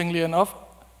 interestingly enough,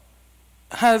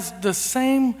 has the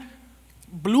same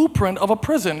blueprint of a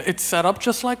prison. It's set up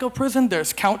just like a prison.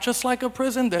 There's count just like a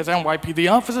prison. There's NYPD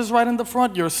officers right in the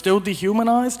front. You're still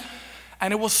dehumanized.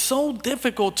 And it was so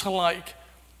difficult to, like,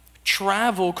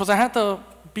 travel, because I had to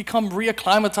become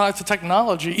reacclimatized to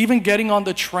technology. Even getting on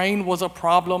the train was a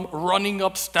problem. Running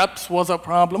up steps was a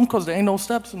problem because there ain't no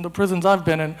steps in the prisons I've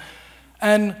been in.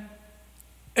 And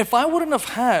if I wouldn't have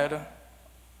had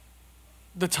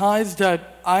the ties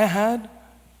that I had,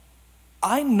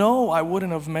 I know I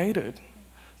wouldn't have made it.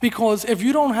 Because if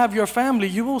you don't have your family,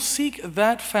 you will seek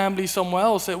that family somewhere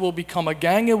else. It will become a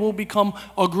gang, it will become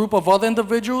a group of other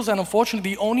individuals, and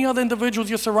unfortunately, the only other individuals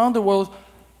you're surrounded with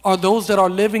are those that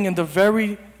are living in the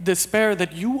very despair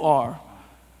that you are.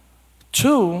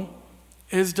 2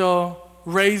 is the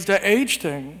raise the age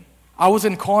thing. I was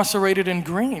incarcerated in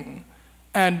Green,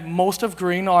 and most of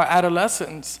Green are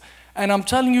adolescents. And I'm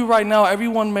telling you right now,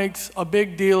 everyone makes a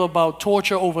big deal about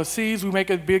torture overseas. We make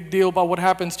a big deal about what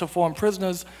happens to foreign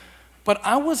prisoners. But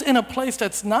I was in a place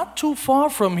that's not too far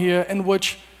from here in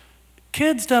which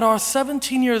kids that are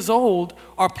 17 years old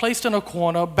are placed in a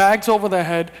corner, bags over their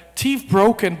head, teeth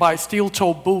broken by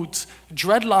steel-toe boots,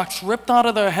 dreadlocks ripped out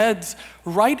of their heads,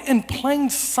 right in plain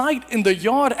sight in the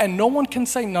yard, and no one can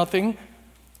say nothing.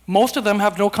 Most of them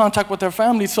have no contact with their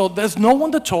families, so there's no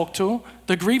one to talk to.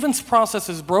 The grievance process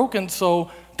is broken,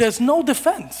 so there's no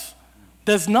defense.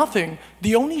 There's nothing.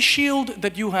 The only shield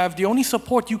that you have, the only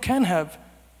support you can have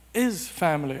is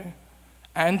family.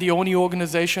 And the only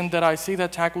organization that I see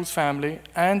that tackles family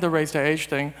and the raise the age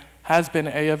thing has been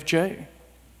AFJ.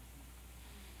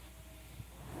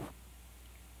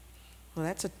 Well,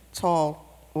 that's a tall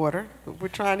order, but we're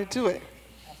trying to do it.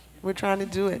 We're trying to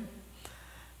do it.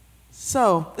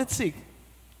 So, let's see.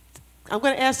 I'm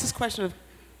going to ask this question of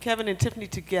Kevin and Tiffany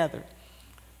together,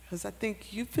 because I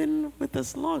think you've been with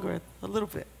us longer, a little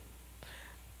bit,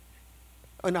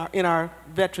 in our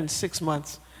veteran 6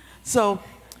 months. So,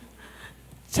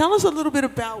 tell us a little bit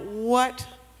about what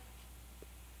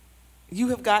you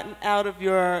have gotten out of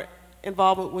your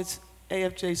involvement with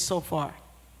AFJ so far.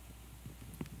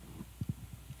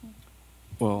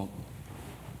 Well,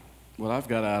 what I've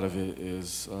got out of it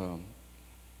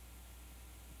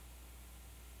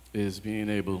is being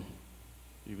able,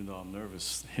 even though I'm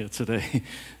nervous here today,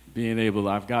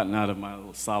 I've gotten out of my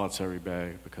little solitary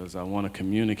bag because I want to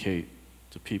communicate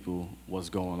to people what's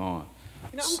going on.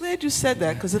 You know, I'm glad you said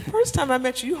that, because the first time I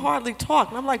met you, you hardly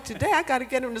talked. And I'm like, today I got to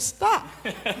get him to stop.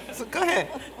 So go ahead.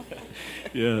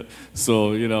 Yeah,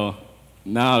 so, you know,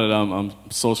 now that I'm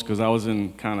social, because I was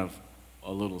in kind of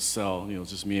a little cell, you know,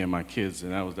 just me and my kids,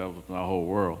 and that was my whole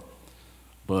world.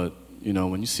 But, you know,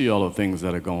 when you see all the things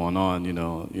that are going on, you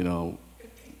know,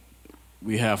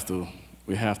 we have to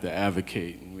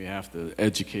advocate, and we have to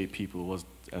educate people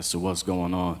as to what's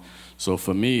going on. So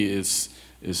for me,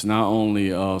 it's not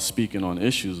only speaking on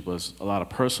issues, but it's a lot of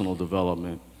personal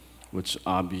development, which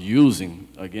I'll be using,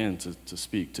 again, to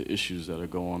speak to issues that are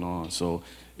going on. So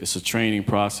it's a training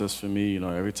process for me. You know,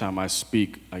 every time I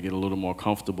speak, I get a little more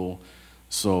comfortable.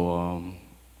 So,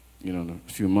 you know, in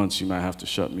a few months, you might have to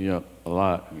shut me up a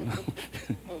lot, you know.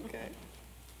 Okay.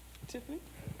 Tiffany?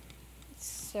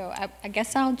 So I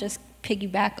guess I'll just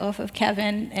piggyback off of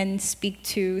Kevin and speak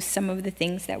to some of the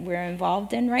things that we're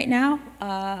involved in right now.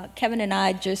 Kevin and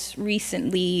I just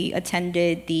recently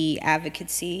attended the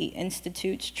Advocacy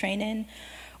Institute's training,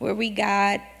 where we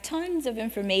got tons of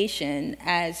information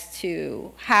as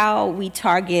to how we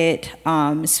target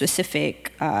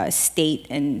specific state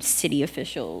and city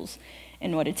officials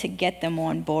in order to get them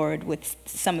on board with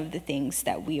some of the things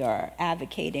that we are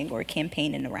advocating or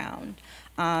campaigning around.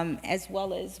 As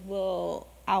well as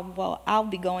I'll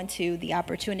be going to the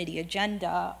Opportunity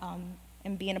Agenda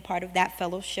and being a part of that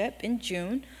fellowship in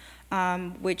June,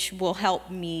 which will help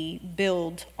me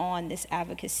build on this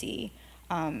advocacy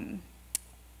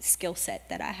skill set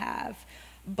that I have.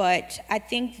 But I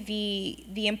think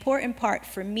the important part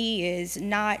for me is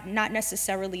not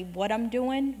necessarily what I'm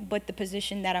doing, but the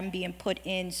position that I'm being put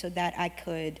in so that I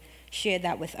could share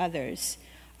that with others.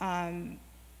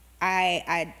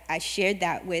 I shared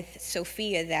that with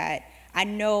Sophia, that I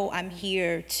know I'm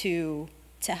here to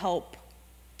help,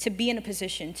 to be in a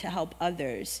position to help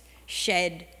others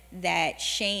shed that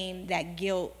shame, that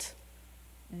guilt,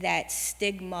 that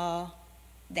stigma,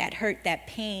 that hurt, that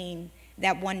pain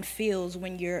that one feels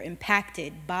when you're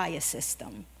impacted by a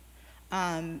system.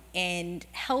 And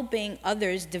helping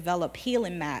others develop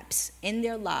healing maps in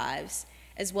their lives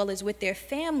as well as with their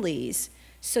families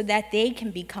so that they can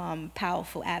become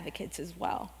powerful advocates as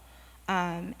well.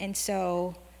 And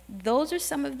so those are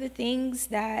some of the things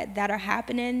that are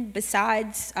happening.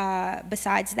 Besides that,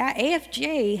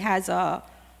 AFJ has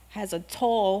a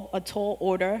tall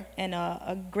order and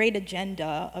a great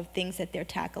agenda of things that they're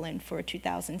tackling for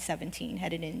 2017,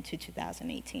 headed into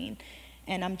 2018.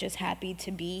 And I'm just happy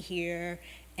to be here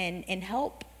and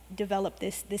help develop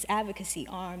this advocacy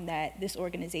arm that this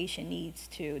organization needs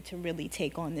to really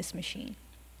take on this machine.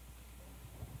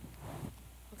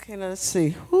 Okay, now let's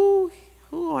see. Who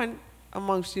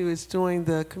amongst you is doing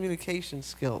the communication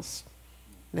skills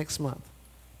next month?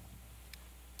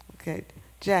 Okay,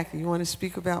 Jackie, you want to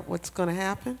speak about what's going to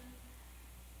happen?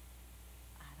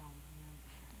 I don't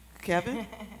remember. Kevin?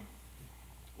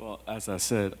 Well, as I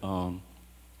said,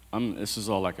 this is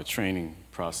all like a training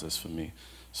process for me.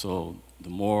 So the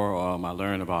more I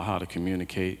learn about how to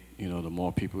communicate, the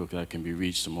more people that can be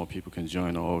reached, the more people can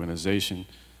join our organization,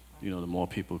 the more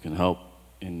people can help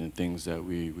in the things that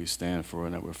we stand for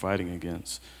and that we're fighting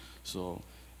against. So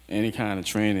any kind of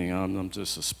training, I'm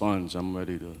just a sponge. I'm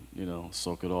ready to,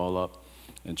 soak it all up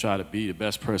and try to be the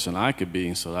best person I could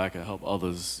be so that I can help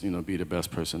others, be the best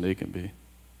person they can be.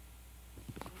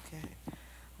 Okay.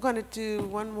 I'm going to do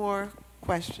one more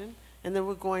question, and then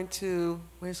we're going to,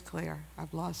 where's Claire?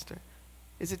 I've lost her.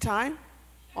 Is it time?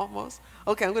 Almost?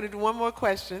 Okay, I'm going to do one more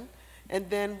question, and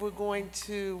then we're going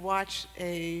to watch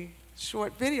a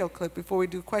short video clip before we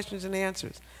do questions and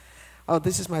answers. Oh,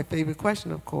 this is my favorite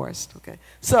question, of course. Okay,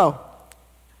 so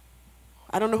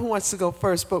I don't know who wants to go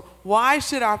first, but why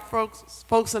should our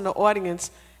folks in the audience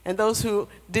and those who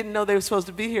didn't know they were supposed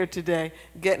to be here today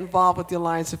get involved with the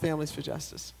Alliance of Families for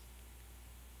Justice?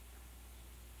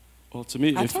 Well, to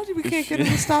me, I told you we can't get him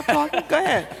to stop talking. Go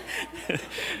ahead.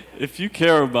 If you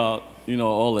care about,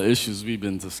 all the issues we've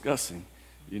been discussing,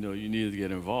 you need to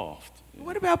get involved.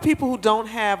 What about people who don't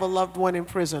have a loved one in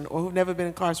prison or who've never been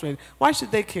incarcerated? Why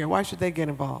should they care? Why should they get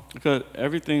involved? Because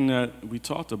everything that we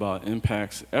talked about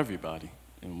impacts everybody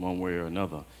in one way or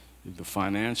another, either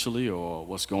financially or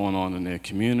what's going on in their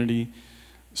community.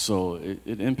 So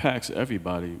it impacts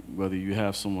everybody, whether you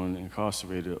have someone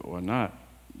incarcerated or not.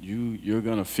 You're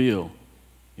going to feel,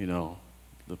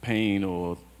 the pain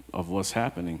of what's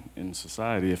happening in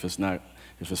society if it's not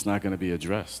going to be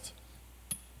addressed.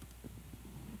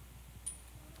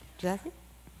 Jackie?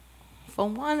 For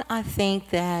one, I think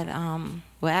that,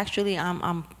 well, actually,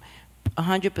 I'm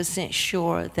 100%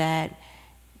 sure that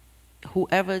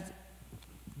whoever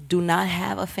do not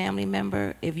have a family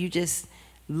member, if you just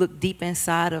look deep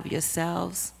inside of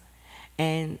yourselves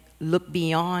and look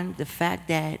beyond the fact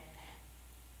that,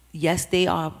 yes, they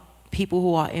are people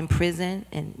who are in prison,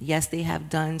 and yes, they have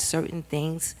done certain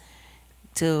things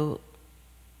to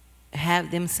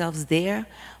have themselves there,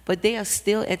 but they are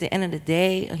still, at the end of the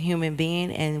day, a human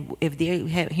being, and if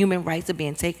their human rights are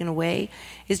being taken away,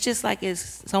 it's just like if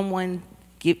someone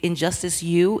give injustice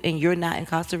you and you're not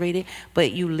incarcerated,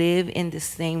 but you live in the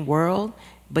same world,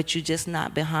 but you're just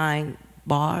not behind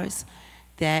bars,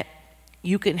 that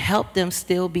you can help them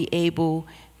still be able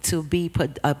to be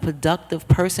a productive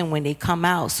person when they come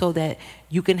out, so that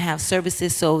you can have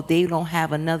services so they don't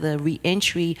have another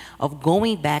re-entry of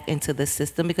going back into the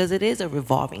system, because it is a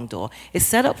revolving door. It's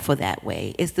set up for that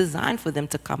way. It's designed for them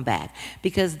to come back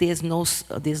because there's no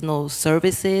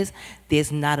services,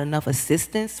 there's not enough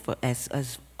assistance for as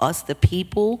us, the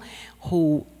people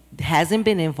who hasn't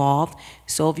been involved.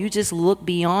 So if you just look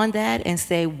beyond that and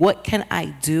say, what can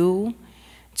I do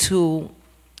to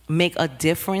make a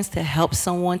difference to help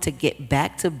someone to get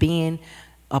back to being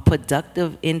a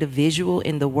productive individual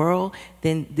in the world,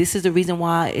 then this is the reason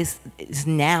why it's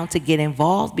now to get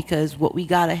involved, because what we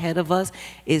got ahead of us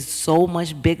is so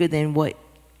much bigger than what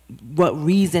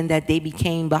reason that they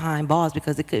became behind bars,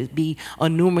 because it could be a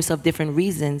numerous of different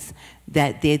reasons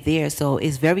that they're there. So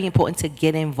it's very important to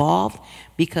get involved,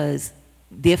 because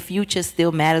their future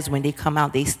still matters when they come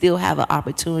out. They still have an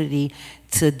opportunity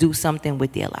to do something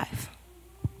with their life.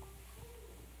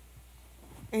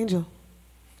 Angel.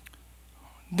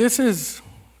 This is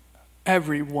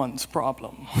everyone's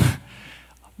problem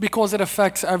because it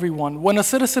affects everyone. When a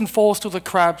citizen falls through the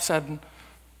cracks and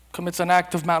commits an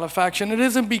act of malefaction, it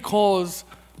isn't because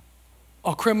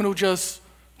a criminal just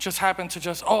happened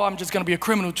to oh, I'm just going to be a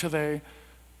criminal today.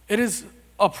 It is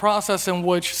a process in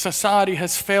which society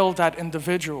has failed that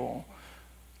individual.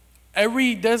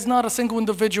 There's not a single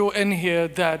individual in here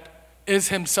that is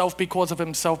himself because of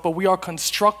himself, but we are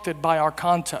constructed by our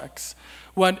context.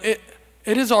 When it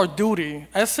is our duty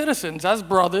as citizens, as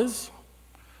brothers,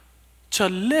 to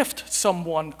lift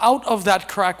someone out of that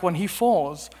crack when he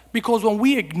falls. Because when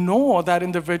we ignore that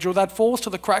individual that falls to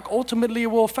the crack, ultimately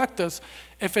it will affect us.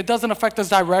 If it doesn't affect us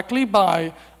directly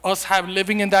by us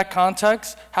living in that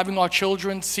context, having our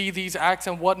children see these acts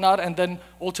and whatnot, and then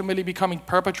ultimately becoming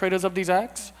perpetrators of these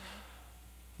acts,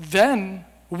 then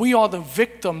we are the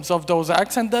victims of those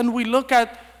acts. And then we look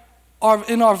at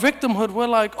in our victimhood, we're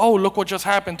like, oh, look what just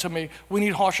happened to me. We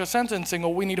need harsher sentencing,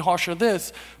 or we need harsher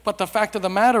this. But the fact of the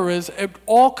matter is, it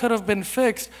all could have been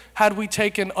fixed had we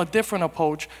taken a different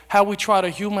approach, had we tried to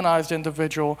humanize the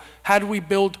individual, had we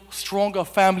built stronger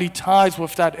family ties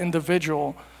with that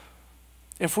individual.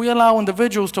 If we allow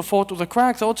individuals to fall through the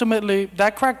cracks, ultimately,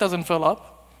 that crack doesn't fill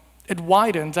up. It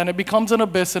widens, and it becomes an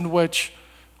abyss in which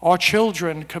our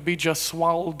children could be just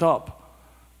swallowed up.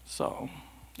 So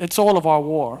it's all of our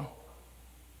war.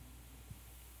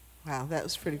 Wow, that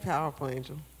was pretty powerful,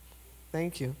 Angel.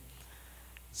 Thank you.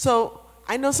 So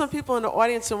I know some people in the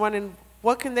audience are wondering,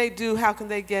 what can they do? How can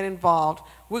they get involved?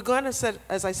 We're going to,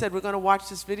 as I said, we're going to watch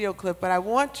this video clip, but I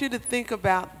want you to think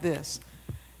about this.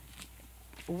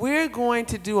 We're going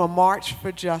to do a march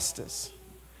for justice.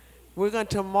 We're going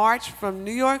to march from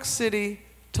New York City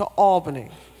to Albany.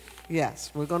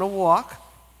 Yes, we're going to walk.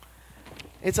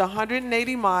 It's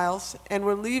 180 miles, and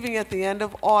we're leaving at the end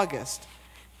of August.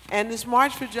 And this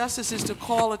March for Justice is to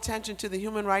call attention to the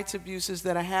human rights abuses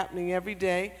that are happening every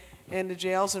day in the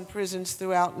jails and prisons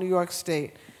throughout New York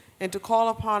State, and to call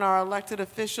upon our elected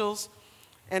officials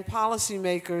and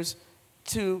policymakers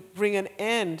to bring an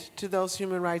end to those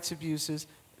human rights abuses.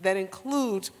 That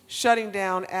includes shutting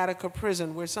down Attica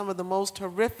Prison, where some of the most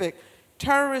horrific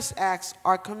terrorist acts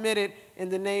are committed in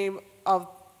the name of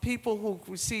people who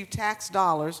receive tax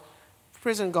dollars,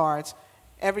 prison guards,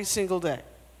 every single day.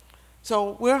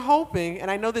 So we're hoping,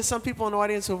 and I know there's some people in the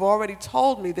audience who have already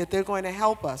told me that they're going to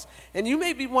help us. And you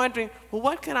may be wondering, well,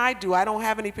 what can I do? I don't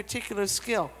have any particular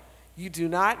skill. You do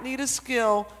not need a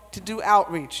skill to do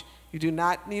outreach. You do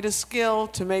not need a skill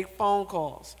to make phone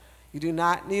calls. You do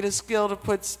not need a skill to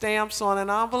put stamps on an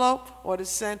envelope or to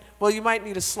send, well, you might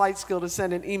need a slight skill to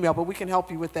send an email, but we can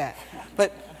help you with that.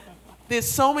 But there's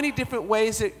so many different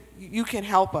ways that you can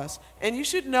help us. And you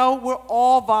should know we're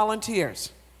all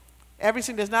volunteers.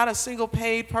 There's not a single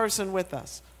paid person with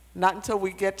us. Not until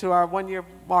we get to our 1-year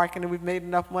mark and then we've made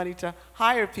enough money to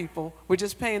hire people. We're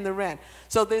just paying the rent.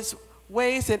 So there's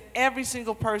ways that every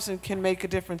single person can make a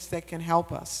difference that can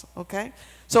help us, okay?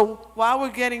 So while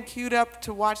we're getting queued up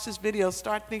to watch this video,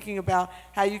 start thinking about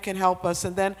how you can help us.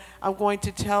 And then I'm going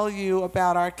to tell you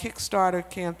about our Kickstarter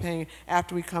campaign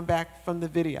after we come back from the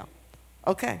video.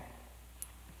 Okay.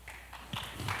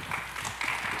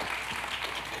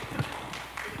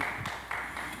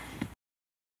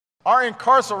 Our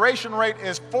incarceration rate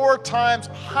is 4 times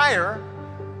higher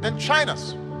than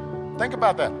China's. Think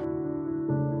about that.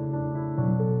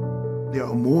 There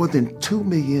are more than 2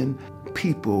 million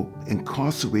people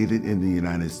incarcerated in the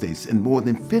United States and more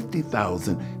than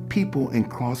 50,000 people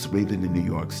incarcerated in New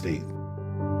York State.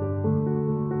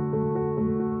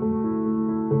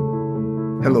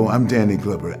 Hello, I'm Danny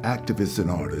Glover, activist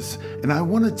and artist, and I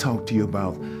want to talk to you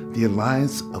about the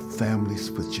Alliance of Families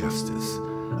for Justice,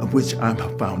 of which I'm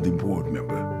a founding board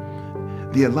member.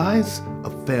 The Alliance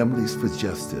of Families for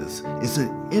Justice is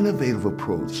an innovative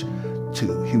approach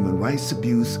to human rights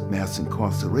abuse, mass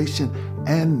incarceration,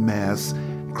 and mass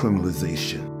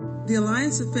criminalization. The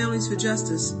Alliance of Families for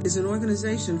Justice is an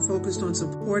organization focused on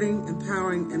supporting,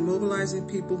 empowering, and mobilizing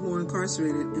people who are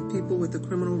incarcerated and people with a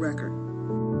criminal record.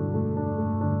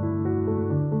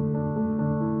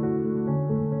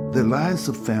 The Alliance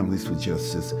of Families for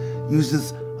Justice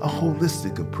uses a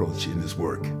holistic approach in its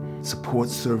work: support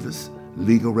service,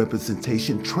 legal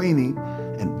representation, training,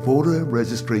 and voter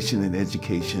registration and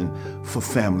education for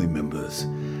family members.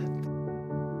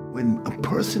 When a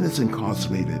person is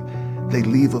incarcerated, they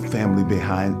leave a family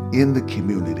behind in the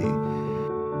community.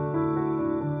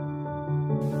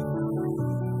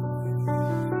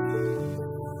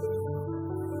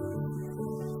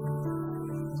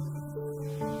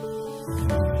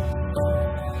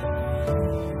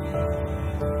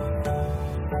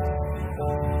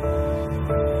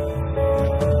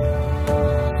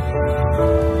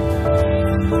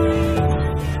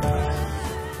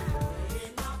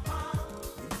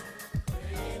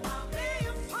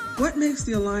 What makes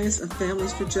the Alliance of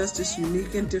Families for Justice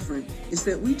unique and different is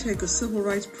that we take a civil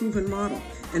rights proven model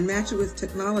and match it with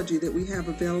technology that we have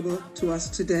available to us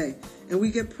today. And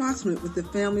we get proximate with the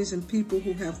families and people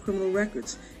who have criminal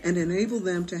records and enable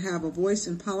them to have a voice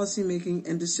in policy making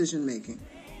and decision making.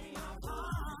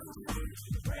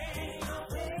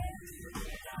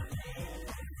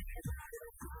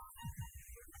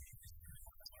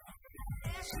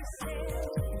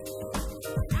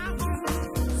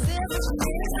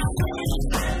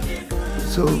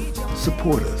 So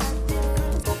support us,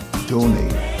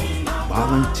 donate,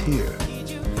 volunteer,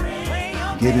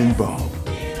 get involved.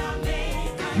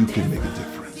 You can make a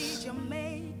difference.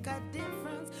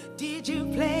 Did you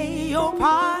play your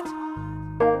part?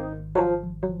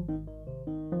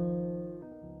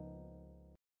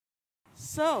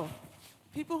 So,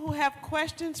 people who have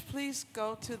questions, please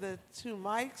go to the 2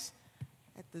 mics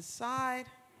at the side.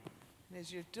 And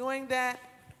as you're doing that,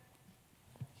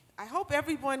 I hope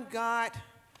everyone got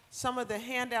some of the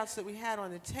handouts that we had on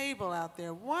the table out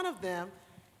there. One of them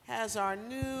has our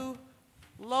new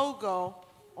logo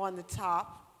on the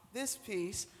top, this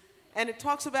piece, and it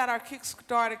talks about our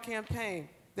Kickstarter campaign,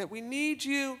 that we need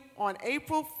you on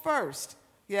April 1st.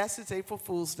 Yes, it's April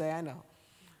Fool's Day, I know.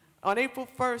 On April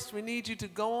 1st, we need you to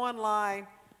go online,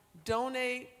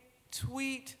 donate,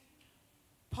 tweet,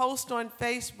 post on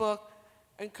Facebook,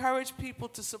 encourage people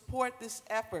to support this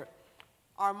effort,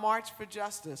 our March for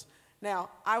Justice. Now,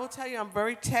 I will tell you I'm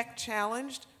very tech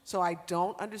challenged, so I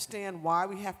don't understand why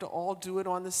we have to all do it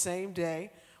on the same day,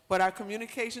 but our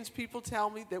communications people tell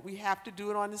me that we have to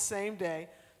do it on the same day.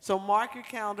 So mark your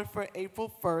calendar for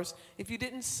April 1st. If you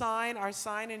didn't sign our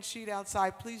sign-in sheet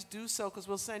outside, please do so, because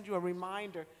we'll send you a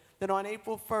reminder that on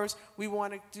April 1st, we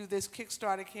want to do this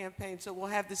Kickstarter campaign, so we'll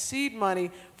have the seed money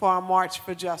for our March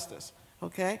for Justice,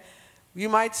 okay? You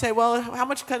might say, well, how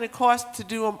much can it cost to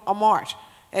do a march?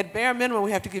 At bare minimum,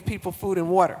 we have to give people food and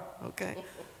water, okay?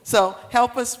 So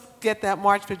help us get that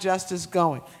March for Justice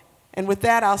going. And with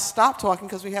that, I'll stop talking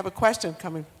because we have a question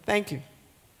coming. Thank you.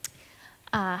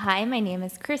 Hi, my name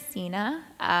is Christina.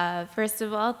 First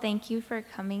of all, thank you for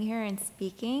coming here and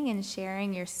speaking and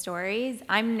sharing your stories.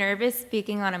 I'm nervous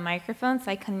speaking on a microphone, so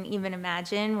I couldn't even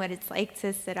imagine what it's like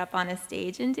to sit up on a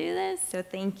stage and do this, so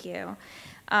thank you.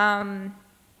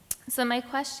 So my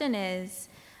question is,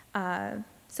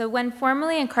 so when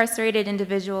formerly incarcerated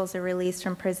individuals are released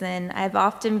from prison, I've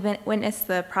often witnessed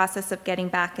the process of getting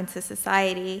back into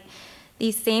society.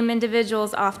 These same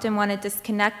individuals often want to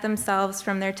disconnect themselves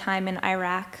from their time in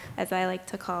Iraq, as I like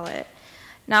to call it,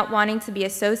 not wanting to be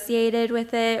associated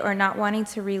with it or not wanting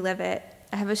to relive it.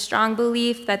 I have a strong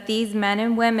belief that these men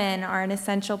and women are an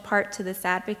essential part to this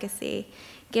advocacy.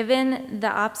 Given the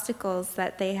obstacles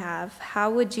that they have, how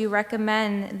would you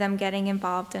recommend them getting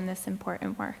involved in this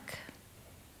important work?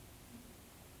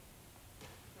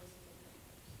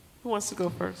 Who wants to go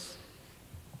first?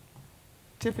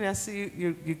 Tiffany, I see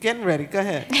you're getting ready. Go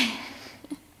ahead. I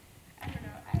don't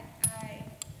know.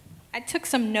 I took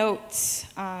some notes,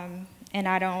 and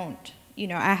I don't,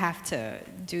 I have to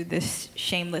do this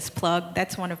shameless plug.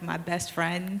 That's one of my best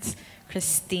friends,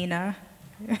 Christina.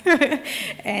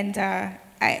 And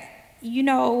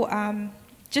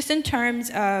just in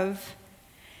terms of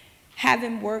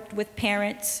having worked with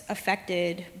parents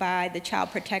affected by the child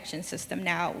protection system.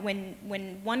 Now, when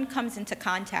one comes into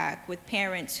contact with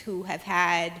parents who have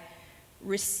had,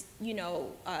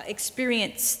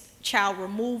 experienced child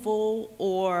removal,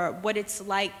 or what it's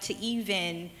like to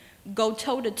even go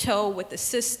toe-to-toe with a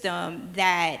system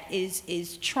that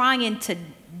is trying to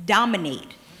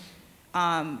dominate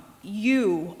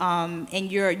you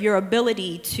and your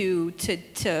ability to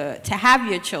have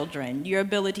your children, your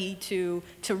ability to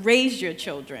raise your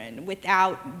children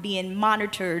without being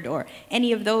monitored or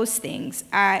any of those things.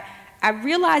 I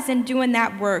realized in doing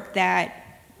that work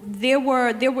that there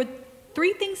were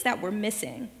 3 things that were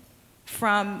missing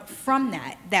from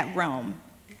that realm.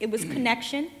 It was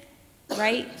connection,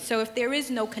 right? So if there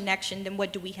is no connection, then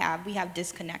what do we have? We have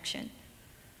disconnection.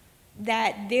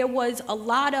 That there was a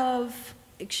lot of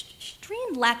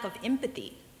extreme lack of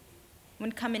empathy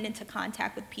when coming into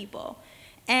contact with people.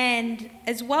 And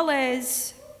as well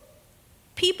as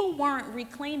people weren't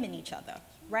reclaiming each other,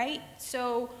 right?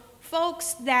 So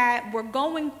folks that were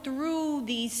going through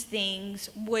these things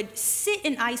would sit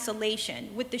in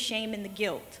isolation with the shame and the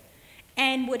guilt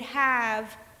and would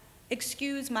have,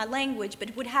 excuse my language,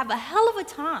 but would have a hell of a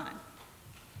time,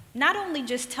 not only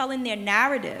just telling their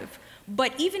narrative,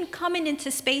 but even coming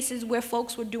into spaces where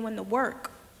folks were doing the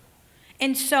work.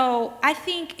 And so I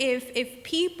think if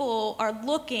people are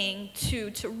looking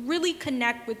to really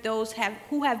connect with those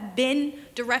who have been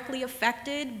directly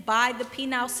affected by the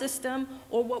penal system,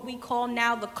 or what we call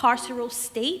now the carceral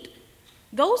state,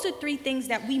 those are 3 things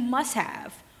that we must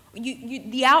have.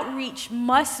 The outreach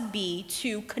must be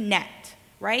to connect,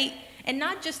 right? And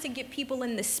not just to get people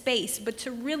in the space, but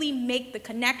to really make the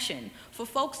connection for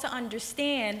folks to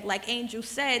understand, like Angel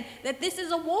said, that this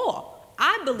is a war.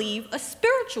 I believe a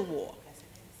spiritual war.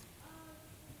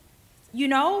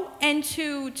 And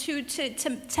to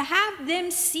have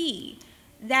them see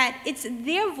that it's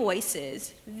their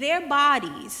voices, their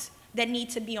bodies that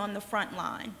need to be on the front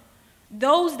line.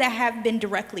 Those that have been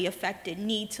directly affected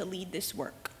need to lead this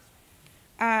work.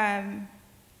 The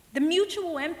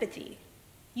mutual empathy.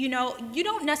 You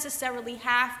don't necessarily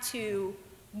have to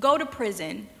go to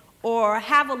prison or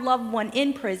have a loved one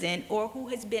in prison or who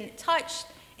has been touched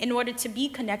in order to be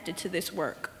connected to this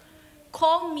work.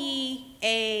 call me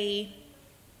a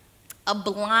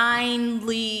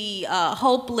blindly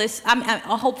hopeless, I'm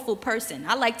a hopeful person.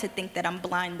 I like to think that I'm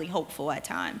blindly hopeful at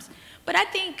times. But I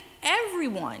think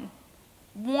everyone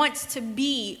wants to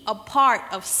be a part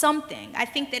of something. I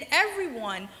think that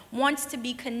everyone wants to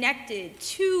be connected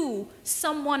to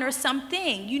someone or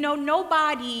something. You know,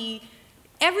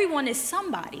 everyone is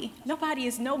somebody. Nobody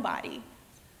is nobody,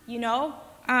 you know?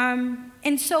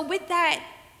 And so with that,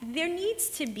 there needs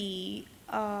to be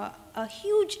a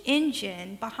huge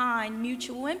engine behind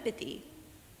mutual empathy.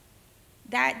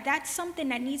 That's something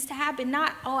that needs to happen.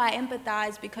 Not, oh, I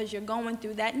empathize because you're going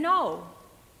through that. No,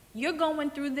 you're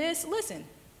going through this. Listen,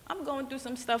 I'm going through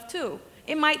some stuff too.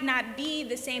 It might not be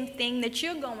the same thing that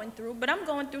you're going through, but I'm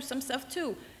going through some stuff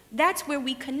too. That's where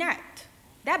we connect.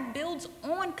 That builds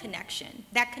on connection.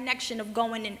 That connection of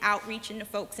going and outreaching to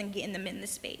folks and getting them in the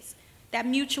space. That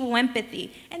mutual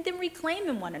empathy, and then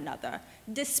reclaiming one another,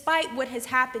 despite what has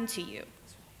happened to you,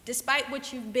 despite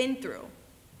what you've been through,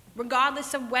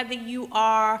 regardless of whether you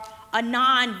are a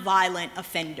non-violent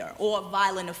offender or a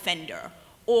violent offender,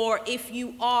 or if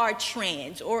you are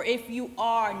trans, or if you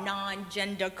are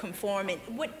non-gender conforming,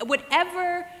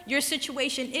 whatever your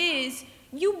situation is,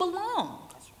 you belong.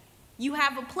 You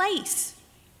have a place,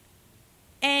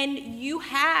 and you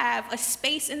have a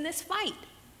space in this fight.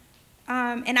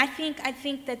 And I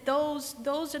think that those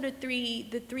are the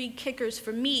three kickers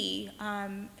for me.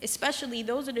 Especially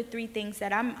those are the three things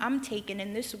that I'm taking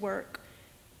in this work,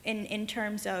 in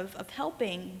terms of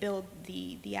helping build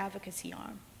the advocacy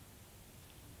arm.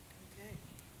 Okay.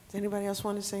 Does anybody else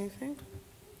want to say anything?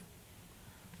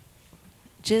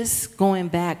 Just going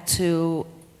back to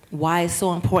why it's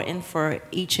so important for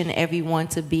each and every one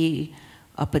to be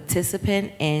a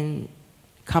participant in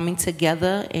coming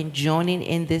together and joining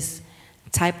in this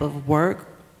type of work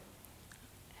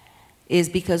is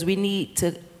because we need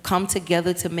to come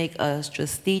together to make a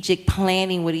strategic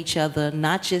planning with each other,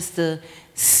 not just to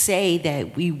say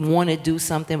that we want to do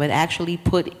something, but actually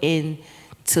put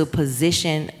into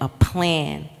position a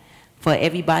plan for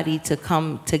everybody to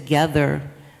come together.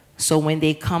 So when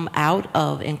they come out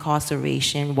of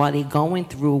incarceration, while they're going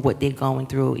through what they're going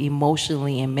through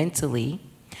emotionally and mentally,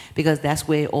 because that's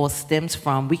where it all stems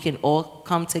from, we can all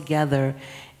come together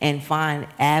and find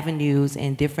avenues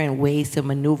and different ways to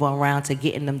maneuver around to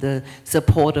getting them the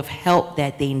supportive help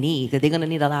that they need. Because they're going to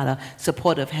need a lot of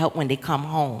supportive help when they come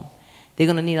home. They're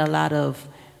going to need a lot of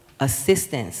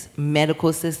assistance, medical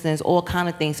assistance, all kind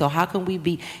of things. So how can we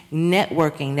be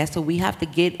networking? That's what we have to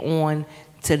get on,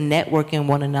 to networking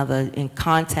one another and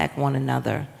contact one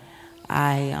another.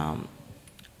 I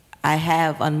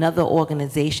have another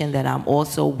organization that I'm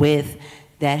also with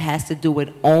that has to do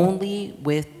it only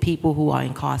with people who are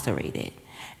incarcerated.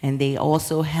 And they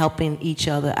also helping each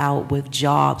other out with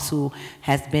jobs who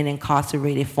has been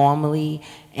incarcerated formerly,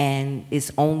 and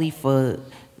it's only for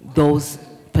those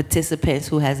participants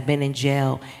who has been in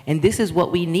jail. And this is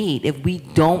what we need. If we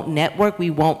don't network,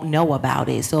 we won't know about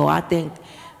it. So I think,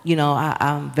 you know,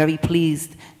 I'm very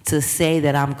pleased to say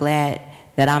that I'm glad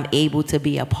that I'm able to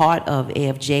be a part of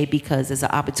AFJ, because it's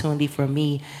an opportunity for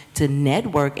me to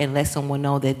network and let someone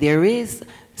know that there is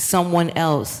someone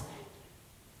else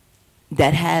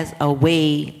that has a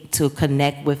way to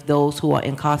connect with those who are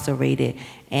incarcerated.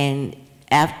 And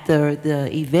after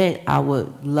the event, I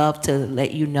would love to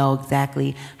let you know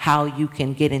exactly how you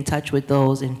can get in touch with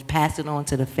those and pass it on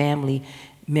to the family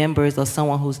members or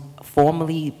someone who's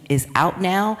formally is out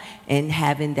now and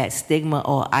having that stigma,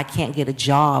 or I can't get a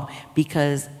job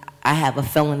because I have a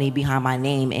felony behind my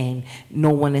name, and no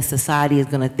one in society is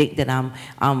going to think that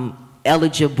I'm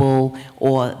eligible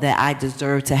or that I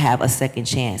deserve to have a second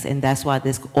chance. And that's why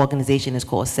this organization is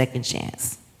called Second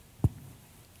Chance.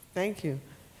 Thank you.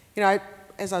 You know,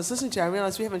 as I was listening to you, I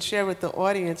realized we haven't shared with the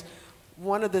audience,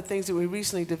 one of the things that we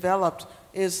recently developed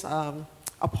is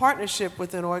a partnership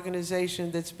with an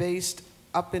organization that's based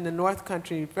up in the North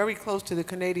Country, very close to the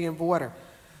Canadian border.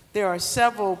 There are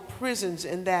several prisons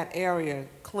in that area: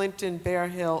 Clinton, Bear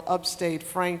Hill, Upstate,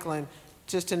 Franklin,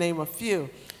 just to name a few.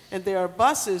 And there are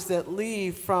buses that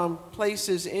leave from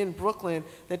places in Brooklyn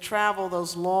that travel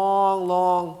those long,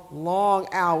 long, long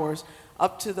hours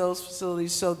up to those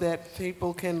facilities so that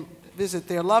people can visit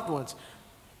their loved ones.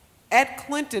 At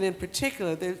Clinton in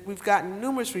particular, we've gotten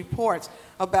numerous reports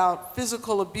about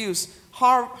physical abuse,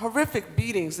 horrific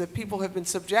beatings that people have been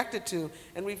subjected to,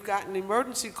 and we've gotten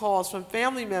emergency calls from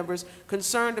family members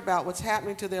concerned about what's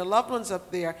happening to their loved ones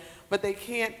up there, but they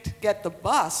can't get the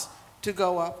bus to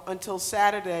go up until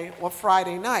Saturday or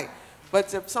Friday night.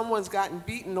 But if someone's gotten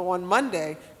beaten on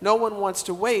Monday, no one wants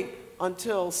to wait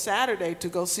until Saturday to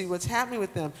go see what's happening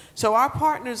with them. So our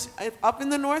partners up in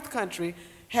the North Country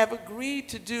have agreed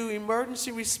to do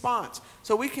emergency response.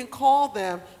 So we can call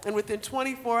them, and within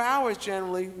 24 hours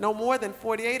generally, no more than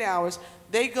 48 hours,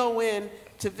 they go in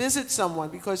to visit someone,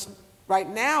 because right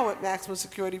now at maximum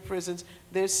security prisons,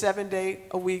 there's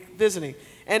 7-day-a-week visiting.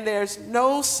 And there's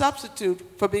no substitute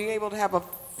for being able to have a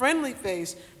friendly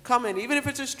face come in, even if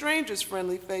it's a stranger's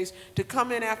friendly face, to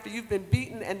come in after you've been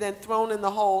beaten and then thrown in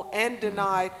the hole and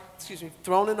denied,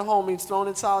 thrown in the hole means thrown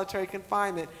in solitary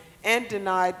confinement, and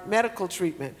denied medical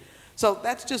treatment. So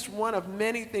that's just one of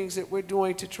many things that we're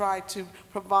doing to try to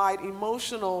provide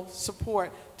emotional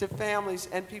support to families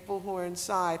and people who are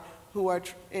inside who are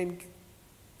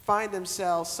find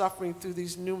themselves suffering through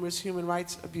these numerous human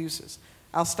rights abuses.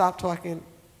 I'll stop talking and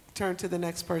turn to the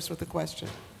next person with a question.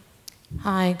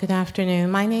 Hi, good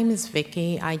afternoon. My name is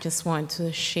Vicky. I just want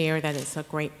to share that it's a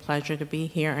great pleasure to be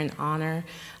here, an honor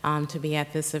to be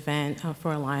at this event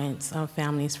for Alliance of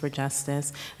Families for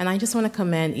Justice. And I just want to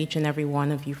commend each and every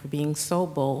one of you for being so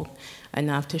bold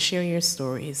enough to share your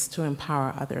stories to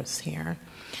empower others here.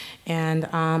 And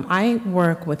I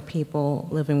work with people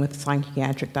living with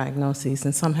psychiatric diagnoses,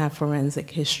 and some have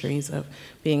forensic histories of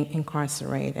being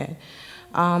incarcerated.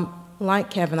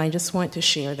 Like Kevin, I just want to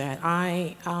share that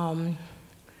I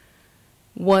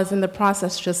was in the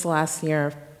process just last year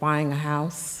of buying a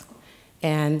house,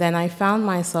 and then I found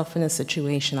myself in a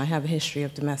situation. I have a history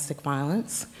of domestic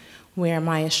violence, where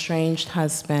my estranged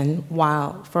husband,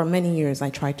 while for many years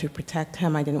I tried to protect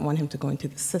him, I didn't want him to go into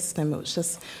the system. It was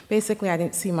just, basically I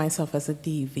didn't see myself as a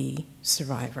DV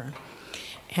survivor.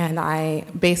 And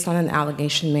based on an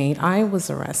allegation made, I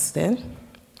was arrested.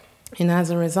 And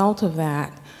as a result of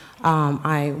that,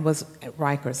 I was at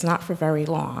Rikers, not for very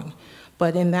long.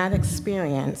 But in that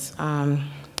experience,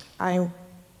 I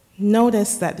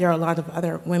noticed that there are a lot of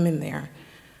other women there,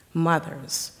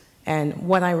 mothers. And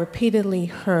what I repeatedly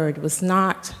heard was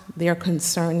not their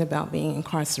concern about being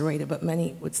incarcerated, but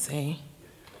many would say,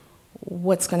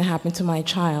 what's going to happen to my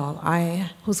child?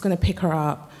 Who's going to pick her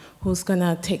up? Who's going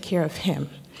to take care of him?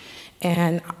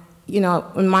 And, you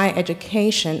know, in my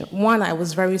education, one, I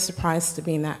was very surprised to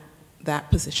be in that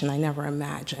position. I never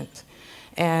imagined.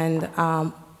 And,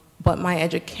 but my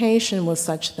education was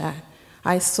such that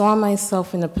I saw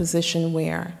myself in a position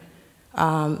where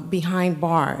behind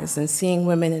bars and seeing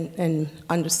women and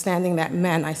understanding that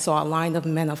men, I saw a line of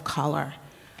men of color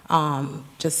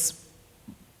just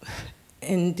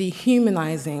in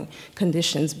dehumanizing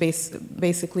conditions,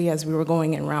 basically as we were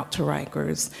going en route to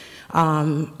Rikers.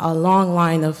 A long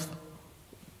line of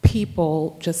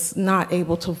people just not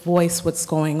able to voice what's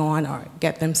going on or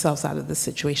get themselves out of the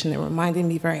situation. It reminded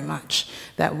me very much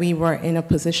that we were in a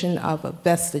position of a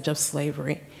vestige of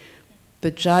slavery.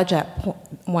 The judge at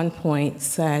one point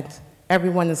said,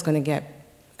 everyone is going to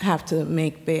have to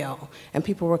make bail. And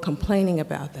people were complaining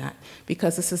about that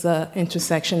because this is an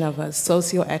intersection of a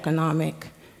socioeconomic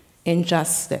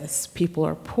injustice. People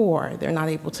are poor. They're not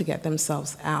able to get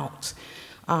themselves out.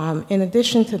 In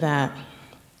addition to that,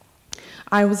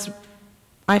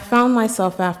 I found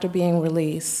myself after being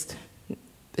released,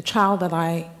 the child that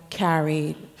I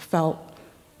carried felt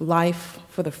life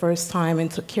for the first time and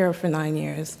took care of for 9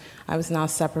 years. I was now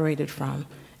separated from,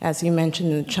 as you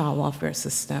mentioned, in the child welfare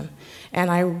system. And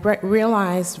I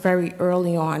realized very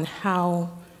early on how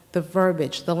the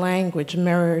verbiage, the language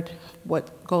mirrored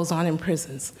what goes on in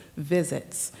prisons,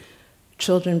 visits,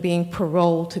 children being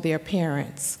paroled to their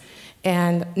parents.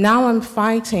 And now I'm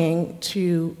fighting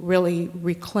to really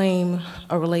reclaim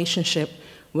a relationship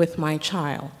with my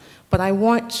child. But I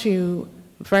want to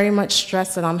very much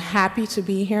stress that I'm happy to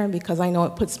be here because I know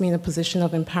it puts me in a position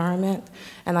of empowerment.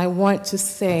 And I want to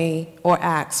say or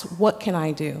ask, what can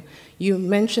I do? You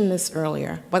mentioned this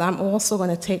earlier, but I'm also going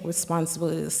to take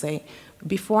responsibility to say,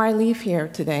 before I leave here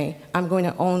today, I'm going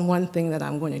to own one thing that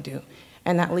I'm going to do.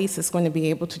 And at least it's going to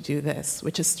be able to do this,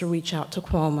 which is to reach out to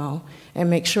Cuomo and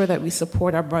make sure that we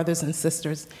support our brothers and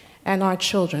sisters and our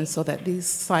children so that these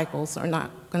cycles are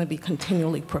not going to be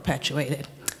continually perpetuated.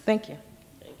 Thank you.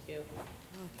 Thank you.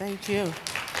 Oh, thank you.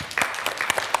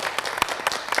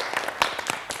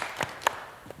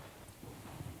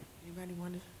 Anybody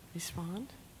want to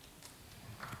respond?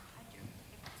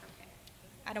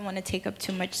 I don't want to take up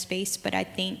too much space, but I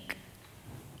think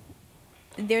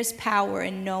there's power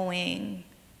in knowing,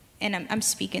 and I'm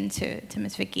speaking to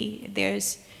Ms. Vicky,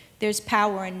 there's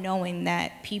power in knowing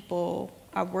that people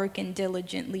are working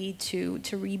diligently to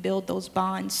rebuild those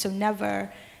bonds. So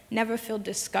never feel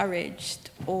discouraged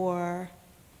or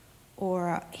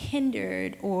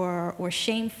hindered or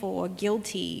shameful or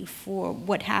guilty for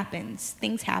what happens.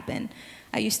 Things happen.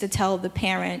 I used to tell the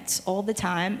parents all the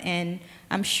time, and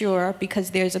I'm sure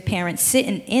because there's a parent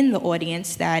sitting in the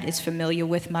audience that is familiar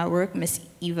with my work, Miss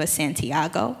Eva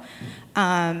Santiago,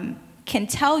 can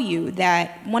tell you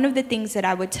that one of the things that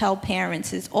I would tell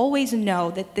parents is always know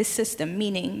that this system,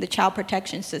 meaning the child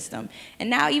protection system, and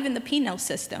now even the penal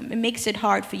system, it makes it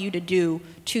hard for you to do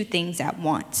two things at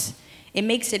once. It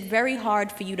makes it very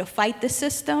hard for you to fight the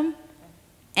system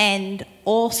and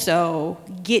also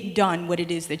get done what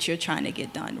it is that you're trying to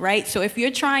get done, right? So if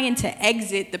you're trying to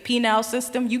exit the penal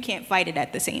system, you can't fight it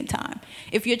at the same time.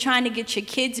 If you're trying to get your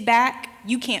kids back,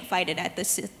 you can't fight it at the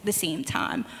same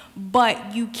time.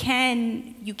 But you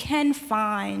can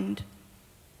find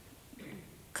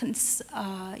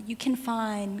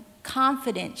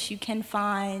confidence, you can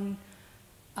find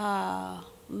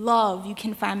love, you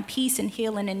can find peace and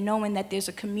healing in knowing that there's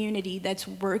a community that's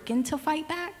working to fight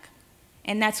back.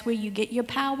 And that's where you get your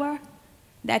power,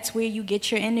 that's where you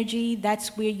get your energy,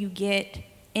 that's where you get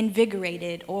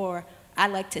invigorated, or I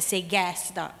like to say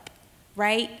gassed up,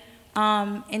 right?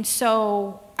 And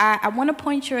so I want to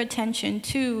point your attention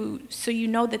to, so you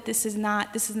know that this is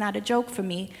not a joke for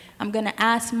me. I'm going to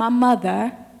ask my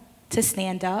mother to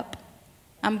stand up.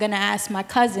 I'm going to ask my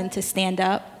cousin to stand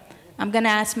up. I'm going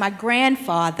to ask my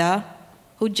grandfather,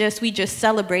 who we just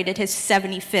celebrated his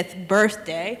 75th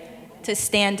birthday, to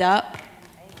stand up.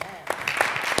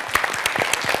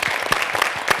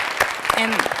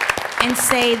 And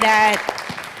say that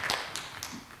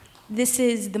this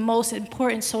is the most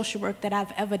important social work that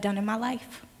I've ever done in my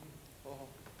life,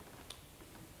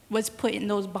 was putting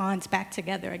those bonds back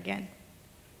together again.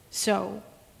 So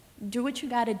do what you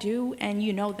gotta do, and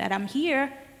you know that I'm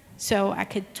here, so I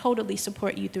could totally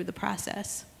support you through the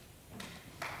process.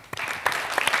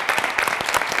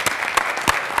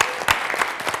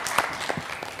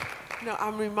 No,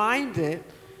 I'm reminded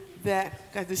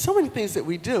that, God, there's so many things that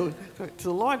we do to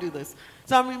the laundry list.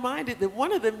 So I'm reminded that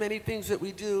one of the many things that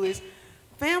we do is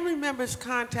family members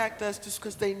contact us just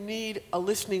because they need a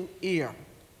listening ear.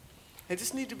 They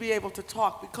just need to be able to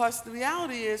talk, because the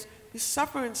reality is we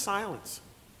suffer in silence.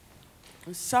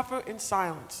 We suffer in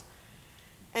silence.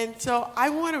 And so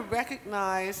I want to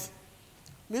recognize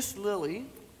Miss Lily,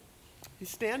 you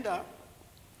stand up,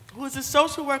 who is a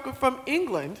social worker from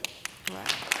England,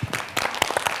 right?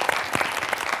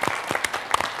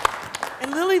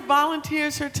 And Lily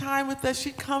volunteers her time with us. She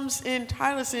comes in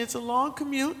tirelessly. It's a long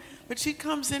commute, but she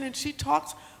comes in and she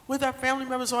talks with our family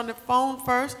members on the phone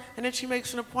first, and then she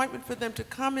makes an appointment for them to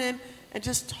come in and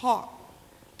just talk,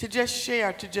 to just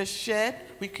share, to just shed.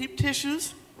 We keep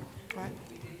tissues, right?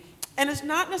 And it's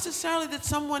not necessarily that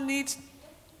someone needs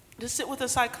to sit with a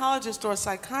psychologist or a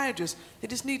psychiatrist. They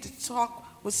just need to talk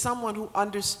with someone who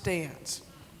understands,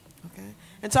 okay?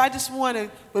 And so I just want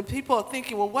to, when people are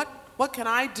thinking, well, what can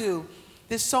I do?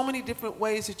 There's so many different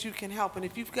ways that you can help. And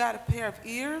if you've got a pair of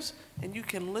ears and you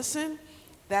can listen,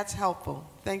 that's helpful.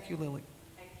 Thank you, Lily.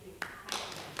 Thank you.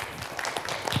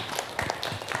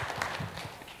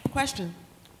 Question.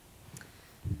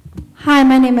 Hi,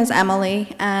 my name is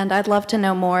Emily, and I'd love to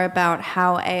know more about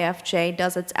how AFJ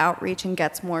does its outreach and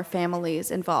gets more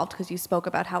families involved, because you spoke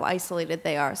about how isolated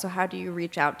they are. So how do you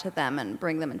reach out to them and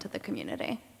bring them into the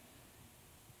community?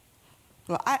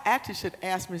 Well, I actually should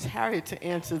ask Ms. Harriet to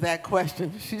answer that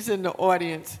question. She's in the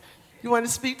audience. You want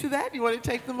to speak to that? You want to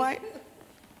take the mic?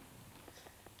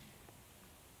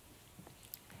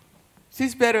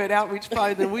 She's better at outreach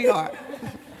probably than we are.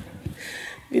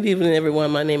 Good evening,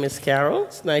 everyone. My name is Carol.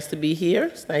 It's nice to be here.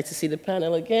 It's nice to see the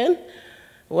panel again.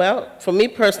 Well, for me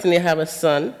personally, I have a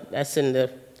son that's in the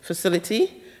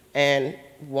facility, and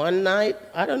one night,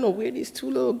 I don't know where these two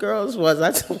little girls was.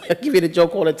 I give you the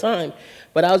joke all the time.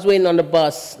 But I was waiting on the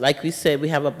bus. Like we said, we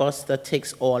have a bus that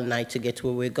takes all night to get to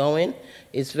where we're going.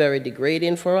 It's very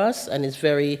degrading for us, and it's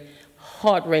very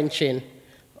heart-wrenching.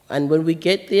 And when we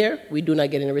get there, we do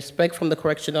not get any respect from the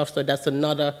correction officer. That's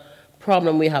another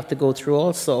problem we have to go through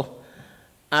also.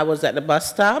 I was at the bus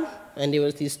stop, and there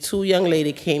was these two young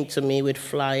ladies came to me with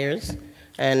flyers,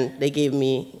 and they gave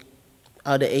me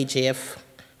the AJF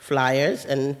flyers,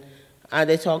 and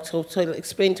they talked to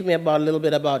explain to me about a little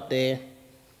bit about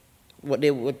what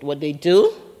they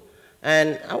do,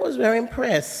 and I was very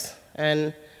impressed.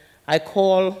 And I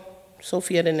called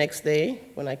Sophia the next day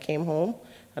when I came home,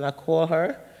 and I called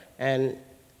her, and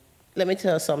let me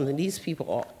tell you something, these people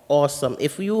are awesome.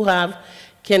 If you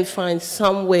can find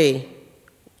some way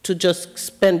to just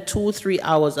spend 2 or 3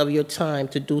 hours of your time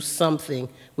to do something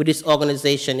with this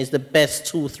organization, is the best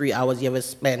 2 or 3 hours you ever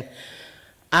spend.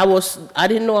 I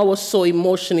didn't know I was so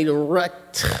emotionally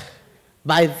wrecked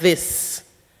by this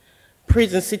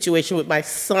prison situation with my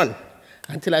son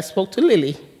until I spoke to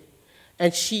Lily.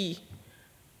 And she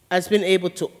has been able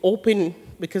to open,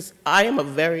 because I am a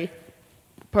very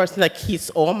person that keeps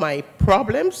all my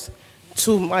problems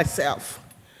to myself.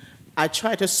 I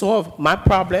try to solve my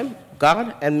problem,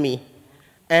 God and me.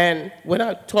 And when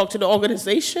I talk to the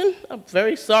organization, I'm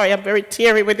very sorry, I'm very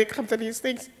teary when it comes to these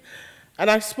things. And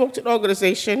I spoke to the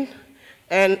organization,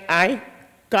 and I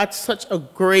got such a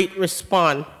great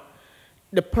response.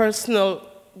 The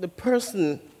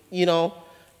person, you know,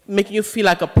 making you feel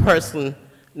like a person,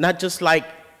 not just like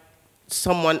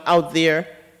someone out there.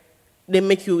 They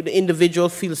make you, the individual,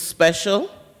 feel special.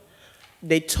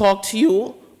 They talk to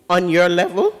you on your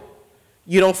level.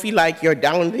 You don't feel like you're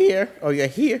down there or you're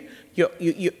here.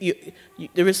 The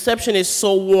reception is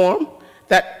so warm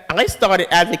that I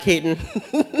started advocating.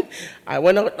 I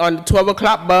went out on the 12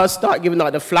 o'clock bus, start giving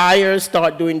out the flyers,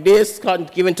 start doing this,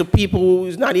 start giving to people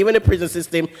who's not even in the prison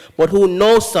system, but who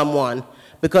know someone,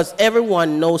 because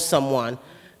everyone knows someone.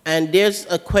 And there's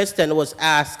a question that was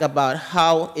asked about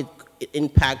how it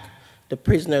impacts the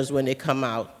prisoners when they come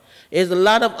out. There's a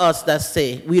lot of us that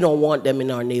say we don't want them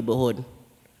in our neighborhood.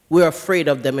 We're afraid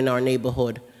of them in our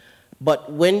neighborhood.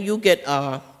 But when you get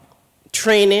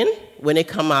training when they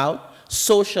come out,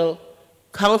 social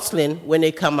counseling when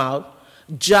they come out,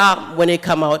 job when they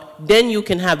come out, then you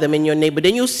can have them in your neighborhood.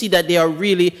 Then you see that they are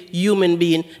really human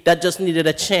beings that just needed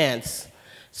a chance.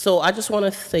 So I just want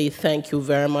to say thank you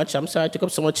very much. I'm sorry I took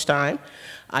up so much time.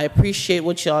 I appreciate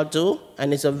what y'all do,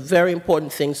 and it's a very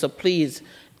important thing. So please,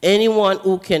 anyone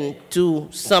who can do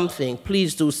something,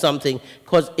 please do something,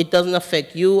 because it doesn't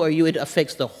affect you or you, it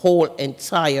affects the whole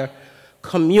entire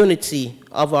community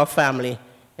of our family.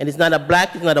 And it's not a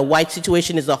black, it's not a white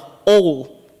situation, it's a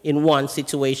whole in one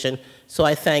situation. So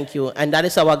I thank you. And that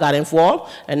is how I got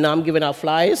involved. And now I'm giving out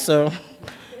flyers, so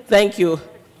thank you.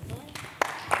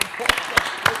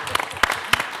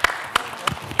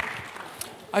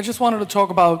 I just wanted to talk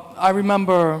about, I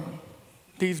remember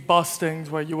these bustings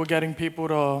where you were getting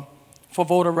people for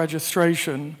voter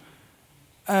registration.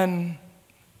 And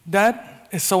that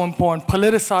is so important,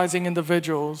 politicizing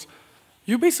individuals.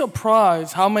 You'd be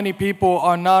surprised how many people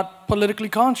are not politically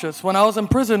conscious. When I was in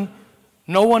prison,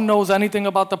 no one knows anything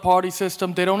about the party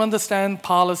system. They don't understand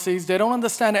policies. They don't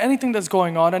understand anything that's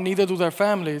going on, and neither do their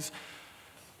families.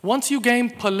 Once you gain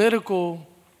political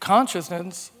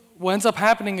consciousness, what ends up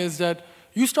happening is that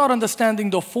you start understanding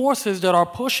the forces that are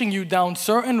pushing you down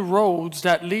certain roads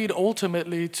that lead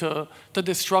ultimately to the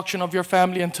destruction of your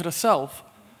family and to the self.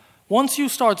 Once you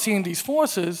start seeing these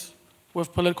forces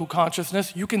with political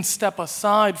consciousness, you can step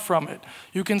aside from it.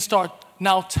 You can start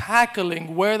now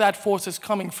tackling where that force is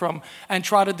coming from and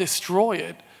try to destroy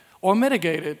it or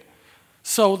mitigate it.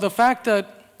 So the fact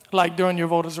that, like during your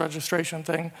voters registration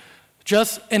thing,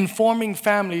 just informing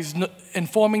families,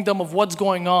 informing them of what's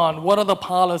going on, what are the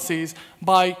policies,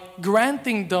 by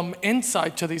granting them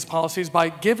insight to these policies, by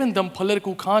giving them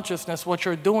political consciousness, what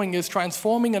you're doing is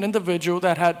transforming an individual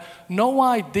that had no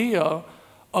idea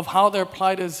of how their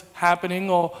plight is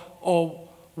happening or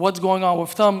what's going on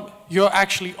with them. You're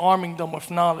actually arming them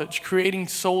with knowledge, creating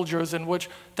soldiers in which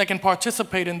they can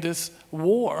participate in this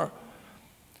war.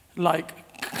 Like,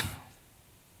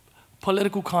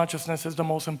 political consciousness is the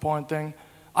most important thing.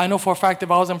 I know for a fact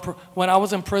when I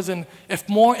was in prison, if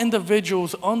more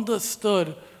individuals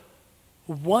understood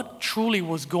what truly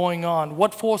was going on,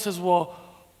 what forces were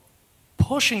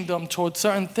pushing them towards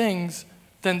certain things,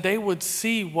 then they would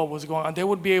see what was going on. They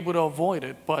would be able to avoid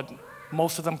it, but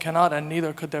most of them cannot, and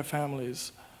neither could their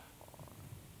families.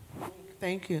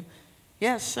 Thank you.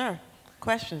 Yes, sir.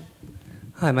 Question.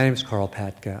 Hi, my name is Carl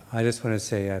Patka. I just want to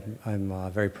say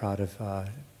I'm very proud of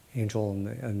Angel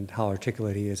and how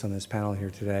articulate he is on this panel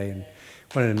here today, and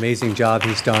what an amazing job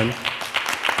he's done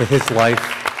with his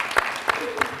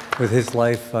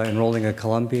life enrolling at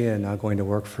Columbia and now going to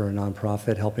work for a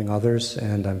nonprofit helping others,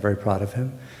 and I'm very proud of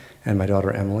him. And my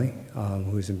daughter Emily,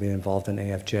 who's been involved in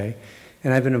AFJ.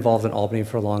 And I've been involved in Albany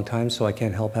for a long time, so I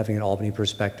can't help having an Albany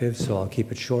perspective, so I'll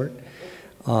keep it short.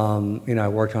 I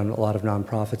worked on a lot of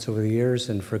nonprofits over the years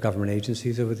and for government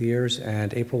agencies over the years,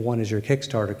 and April 1 is your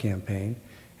Kickstarter campaign,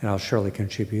 and I'll surely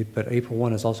contribute, but April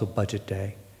 1 is also budget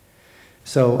day.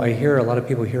 So I hear a lot of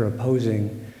people here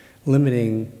opposing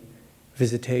limiting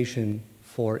visitation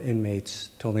for inmates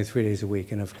to only 3 days a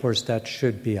week, and of course that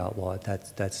should be outlawed.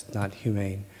 That's not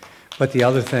humane. But the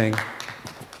other thing,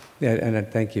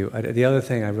 thank you. The other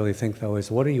thing I really think though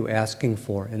is, what are you asking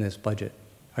for in this budget?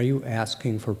 Are you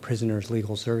asking for prisoners'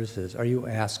 legal services? Are you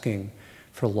asking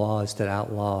for laws that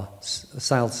outlaw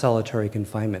solitary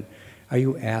confinement? Are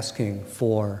you asking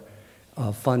for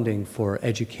funding for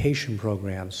education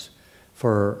programs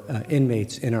for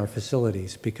inmates in our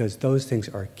facilities, because those things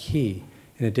are key,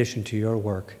 in addition to your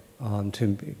work,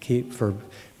 for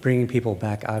bringing people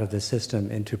back out of the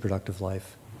system into productive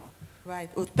life. Right.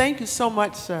 Well, thank you so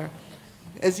much, sir.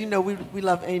 As you know, we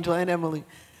love Angel and Emily.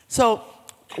 So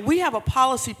we have a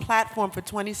policy platform for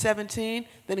 2017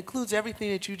 that includes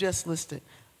everything that you just listed.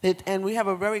 And we have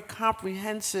a very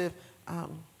comprehensive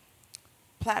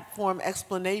platform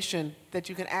explanation that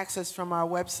you can access from our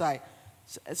website.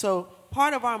 So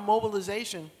part of our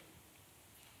mobilization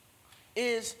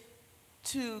is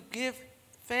to give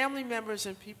family members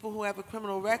and people who have a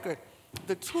criminal record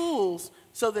the tools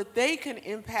so that they can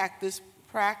impact this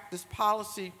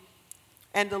policy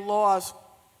and the laws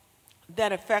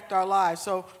that affect our lives.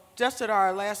 So just at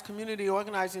our last community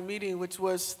organizing meeting, which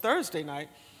was Thursday night,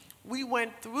 we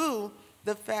went through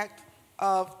the fact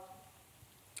of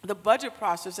the budget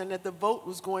process and that the vote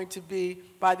was going to be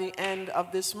by the end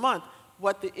of this month.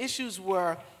 What the issues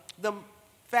were, the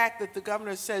fact that the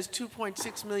governor says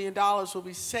 $2.6 million will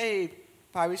be saved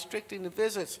by restricting the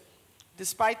visits,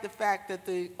 despite the fact that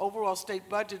the overall state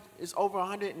budget is over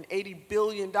 $180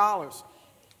 billion.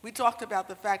 We talked about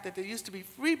the fact that there used to be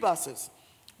free buses,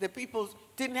 that people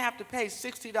didn't have to pay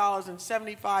 $60 and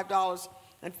 $75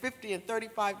 and $50 and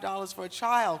 $35 for a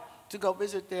child to go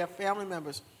visit their family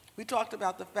members. We talked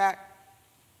about the fact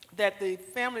that the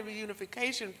family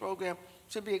reunification program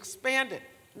should be expanded,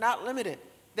 not limited,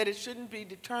 that it shouldn't be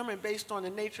determined based on the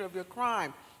nature of your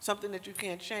crime, something that you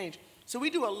can't change. So we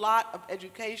do a lot of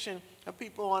education of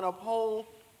people on a whole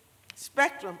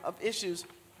spectrum of issues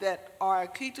that are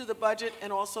key to the budget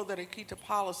and also that are key to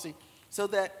policy, so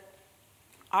that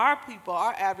our people,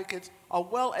 our advocates, are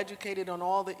well educated on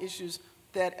all the issues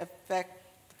that affect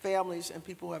families and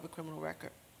people who have a criminal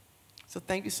record. So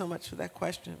thank you so much for that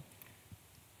question.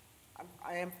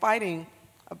 I am fighting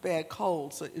a bad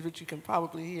cold, so, which you can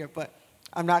probably hear, but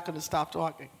I'm not going to stop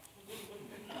talking.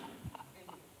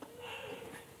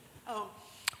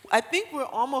 I think we're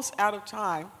almost out of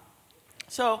time.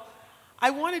 So I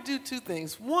want to do two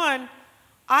things. One,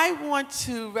 I want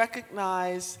to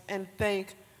recognize and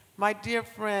thank my dear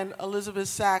friend Elizabeth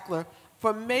Sackler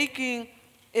for making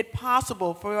it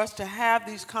possible for us to have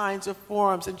these kinds of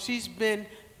forums, and she's been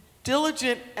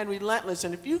diligent and relentless.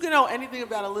 And if you know anything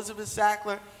about Elizabeth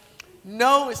Sackler,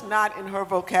 no is not in her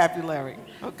vocabulary,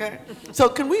 okay? So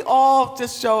can we all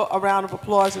just show a round of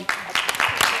applause?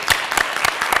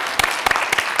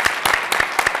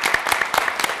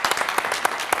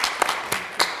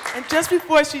 And just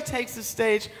before she takes the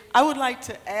stage, I would like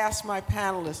to ask my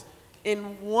panelists,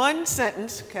 in one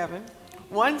sentence, Kevin,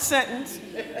 one sentence,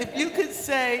 if you could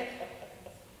say,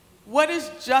 what does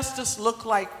justice look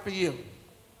like for you?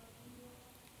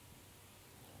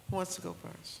 Who wants to go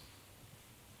first?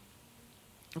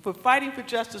 If we're fighting for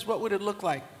justice, what would it look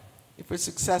like if we're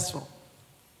successful?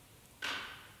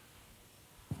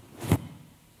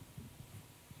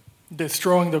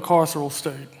 Destroying the carceral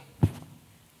state.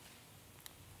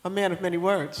 A man of many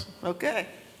words. Okay,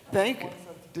 thank you.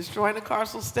 Destroying the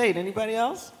carceral state. Anybody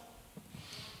else?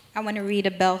 I want to read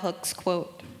a bell hooks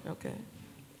quote. Okay.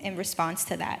 In response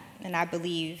to that, and I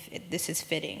believe this is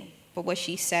fitting. But what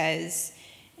she says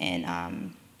in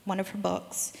one of her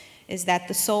books is that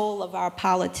the soul of our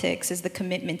politics is the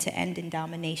commitment to end in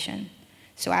domination.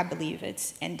 So I believe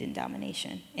it's end in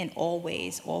domination in all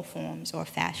ways, all forms, or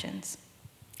fashions.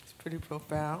 It's pretty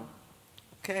profound.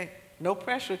 Okay, no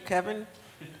pressure, Kevin.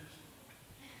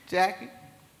 Jackie?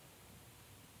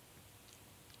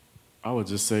 I would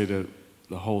just say that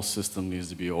the whole system needs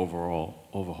to be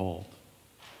overhauled.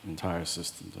 The entire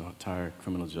system, the entire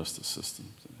criminal justice system.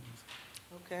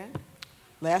 Okay.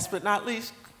 Last but not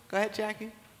least, go ahead,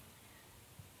 Jackie.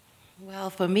 Well,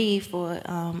 for me, for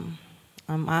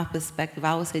my perspective,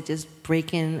 I would say just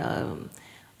breaking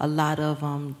a lot of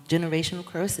generational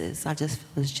curses. I just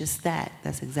feel it's just that.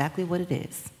 That's exactly what it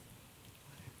is.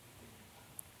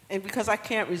 And because I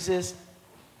can't resist,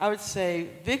 I would say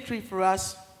victory for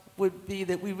us would be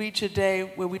that we reach a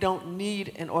day where we don't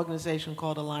need an organization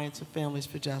called Alliance of Families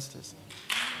for Justice.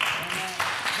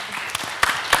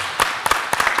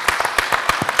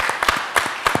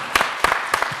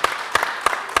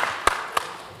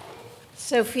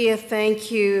 Sophia,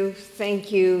 thank you.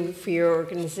 Thank you for your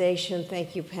organization.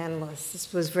 Thank you, panelists.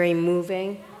 This was very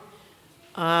moving.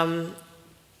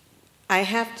 I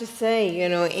have to say,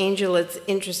 Angel, it's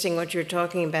interesting what you're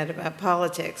talking about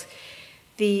politics.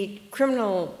 The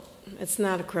criminal, it's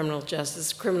not a criminal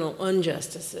justice, criminal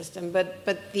injustice system, but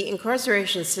the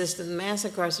incarceration system, the mass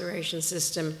incarceration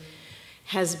system,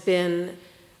 has been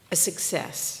a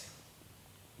success.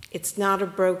 It's not a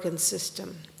broken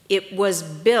system. it was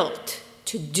built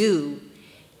to do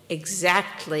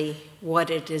exactly what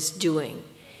it is doing,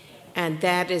 and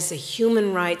that is a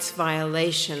human rights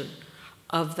violation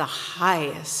of the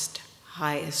highest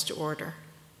order.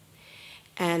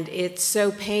 And it's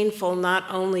so painful not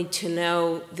only to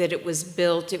know that it was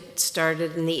built, it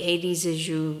started in the 80s, as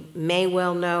you may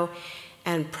well know,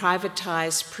 and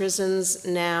privatized prisons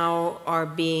now are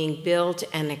being built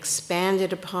and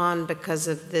expanded upon because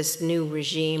of this new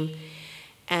regime.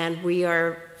 And we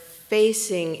are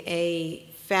facing a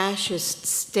fascist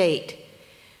state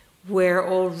where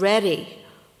already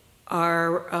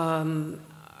our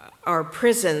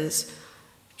prisons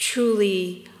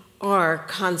truly are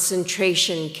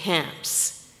concentration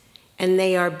camps, and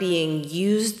they are being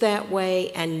used that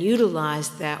way and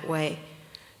utilized that way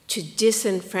to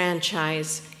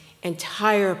disenfranchise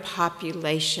entire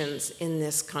populations in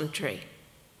this country.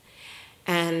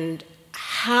 And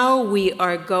how we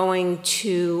are going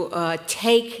to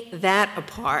take that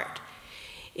apart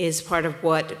is part of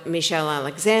what Michelle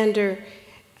Alexander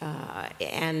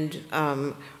and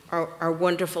our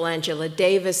wonderful Angela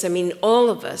Davis, I mean, all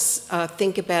of us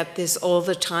think about this all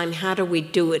the time. How do we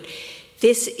do it?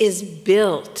 This is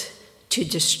built to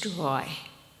destroy.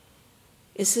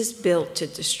 This is built to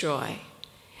destroy.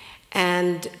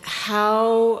 And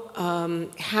how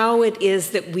it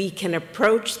is that we can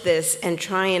approach this and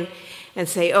try and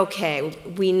say, okay,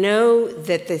 we know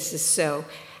that this is so.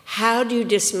 How do you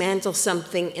dismantle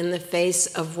something in the face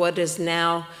of what is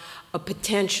now a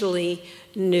potentially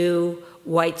new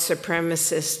white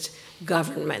supremacist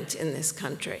government in this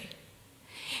country?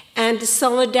 And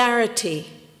solidarity.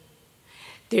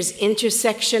 There's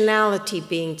intersectionality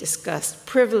being discussed,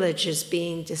 privileges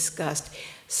being discussed,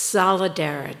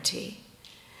 solidarity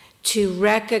to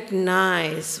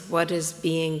recognize what is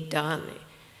being done.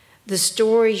 The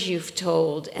stories you've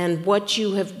told and what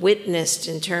you have witnessed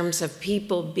in terms of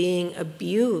people being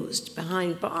abused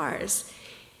behind bars,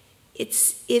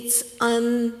 it's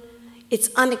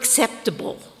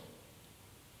unacceptable.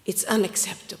 It's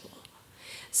unacceptable.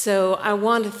 So I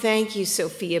want to thank you,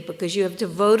 Sophia, because you have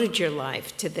devoted your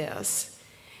life to this.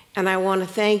 And I want to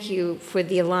thank you for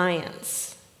the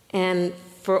Alliance and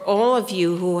for all of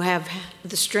you who have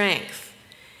the strength,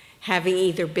 having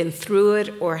either been through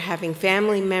it or having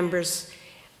family members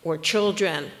or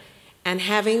children, and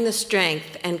having the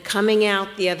strength and coming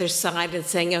out the other side and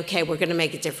saying, okay, we're going to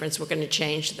make a difference, we're going to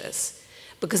change this,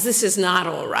 because this is not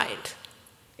all right.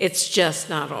 It's just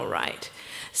not all right.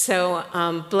 So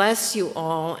bless you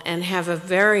all and have a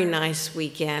very nice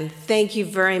weekend. Thank you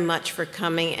very much for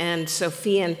coming, and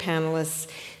Sophia and panelists,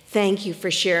 thank you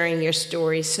for sharing your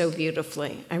stories so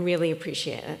beautifully. I really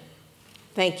appreciate it.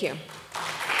 Thank you.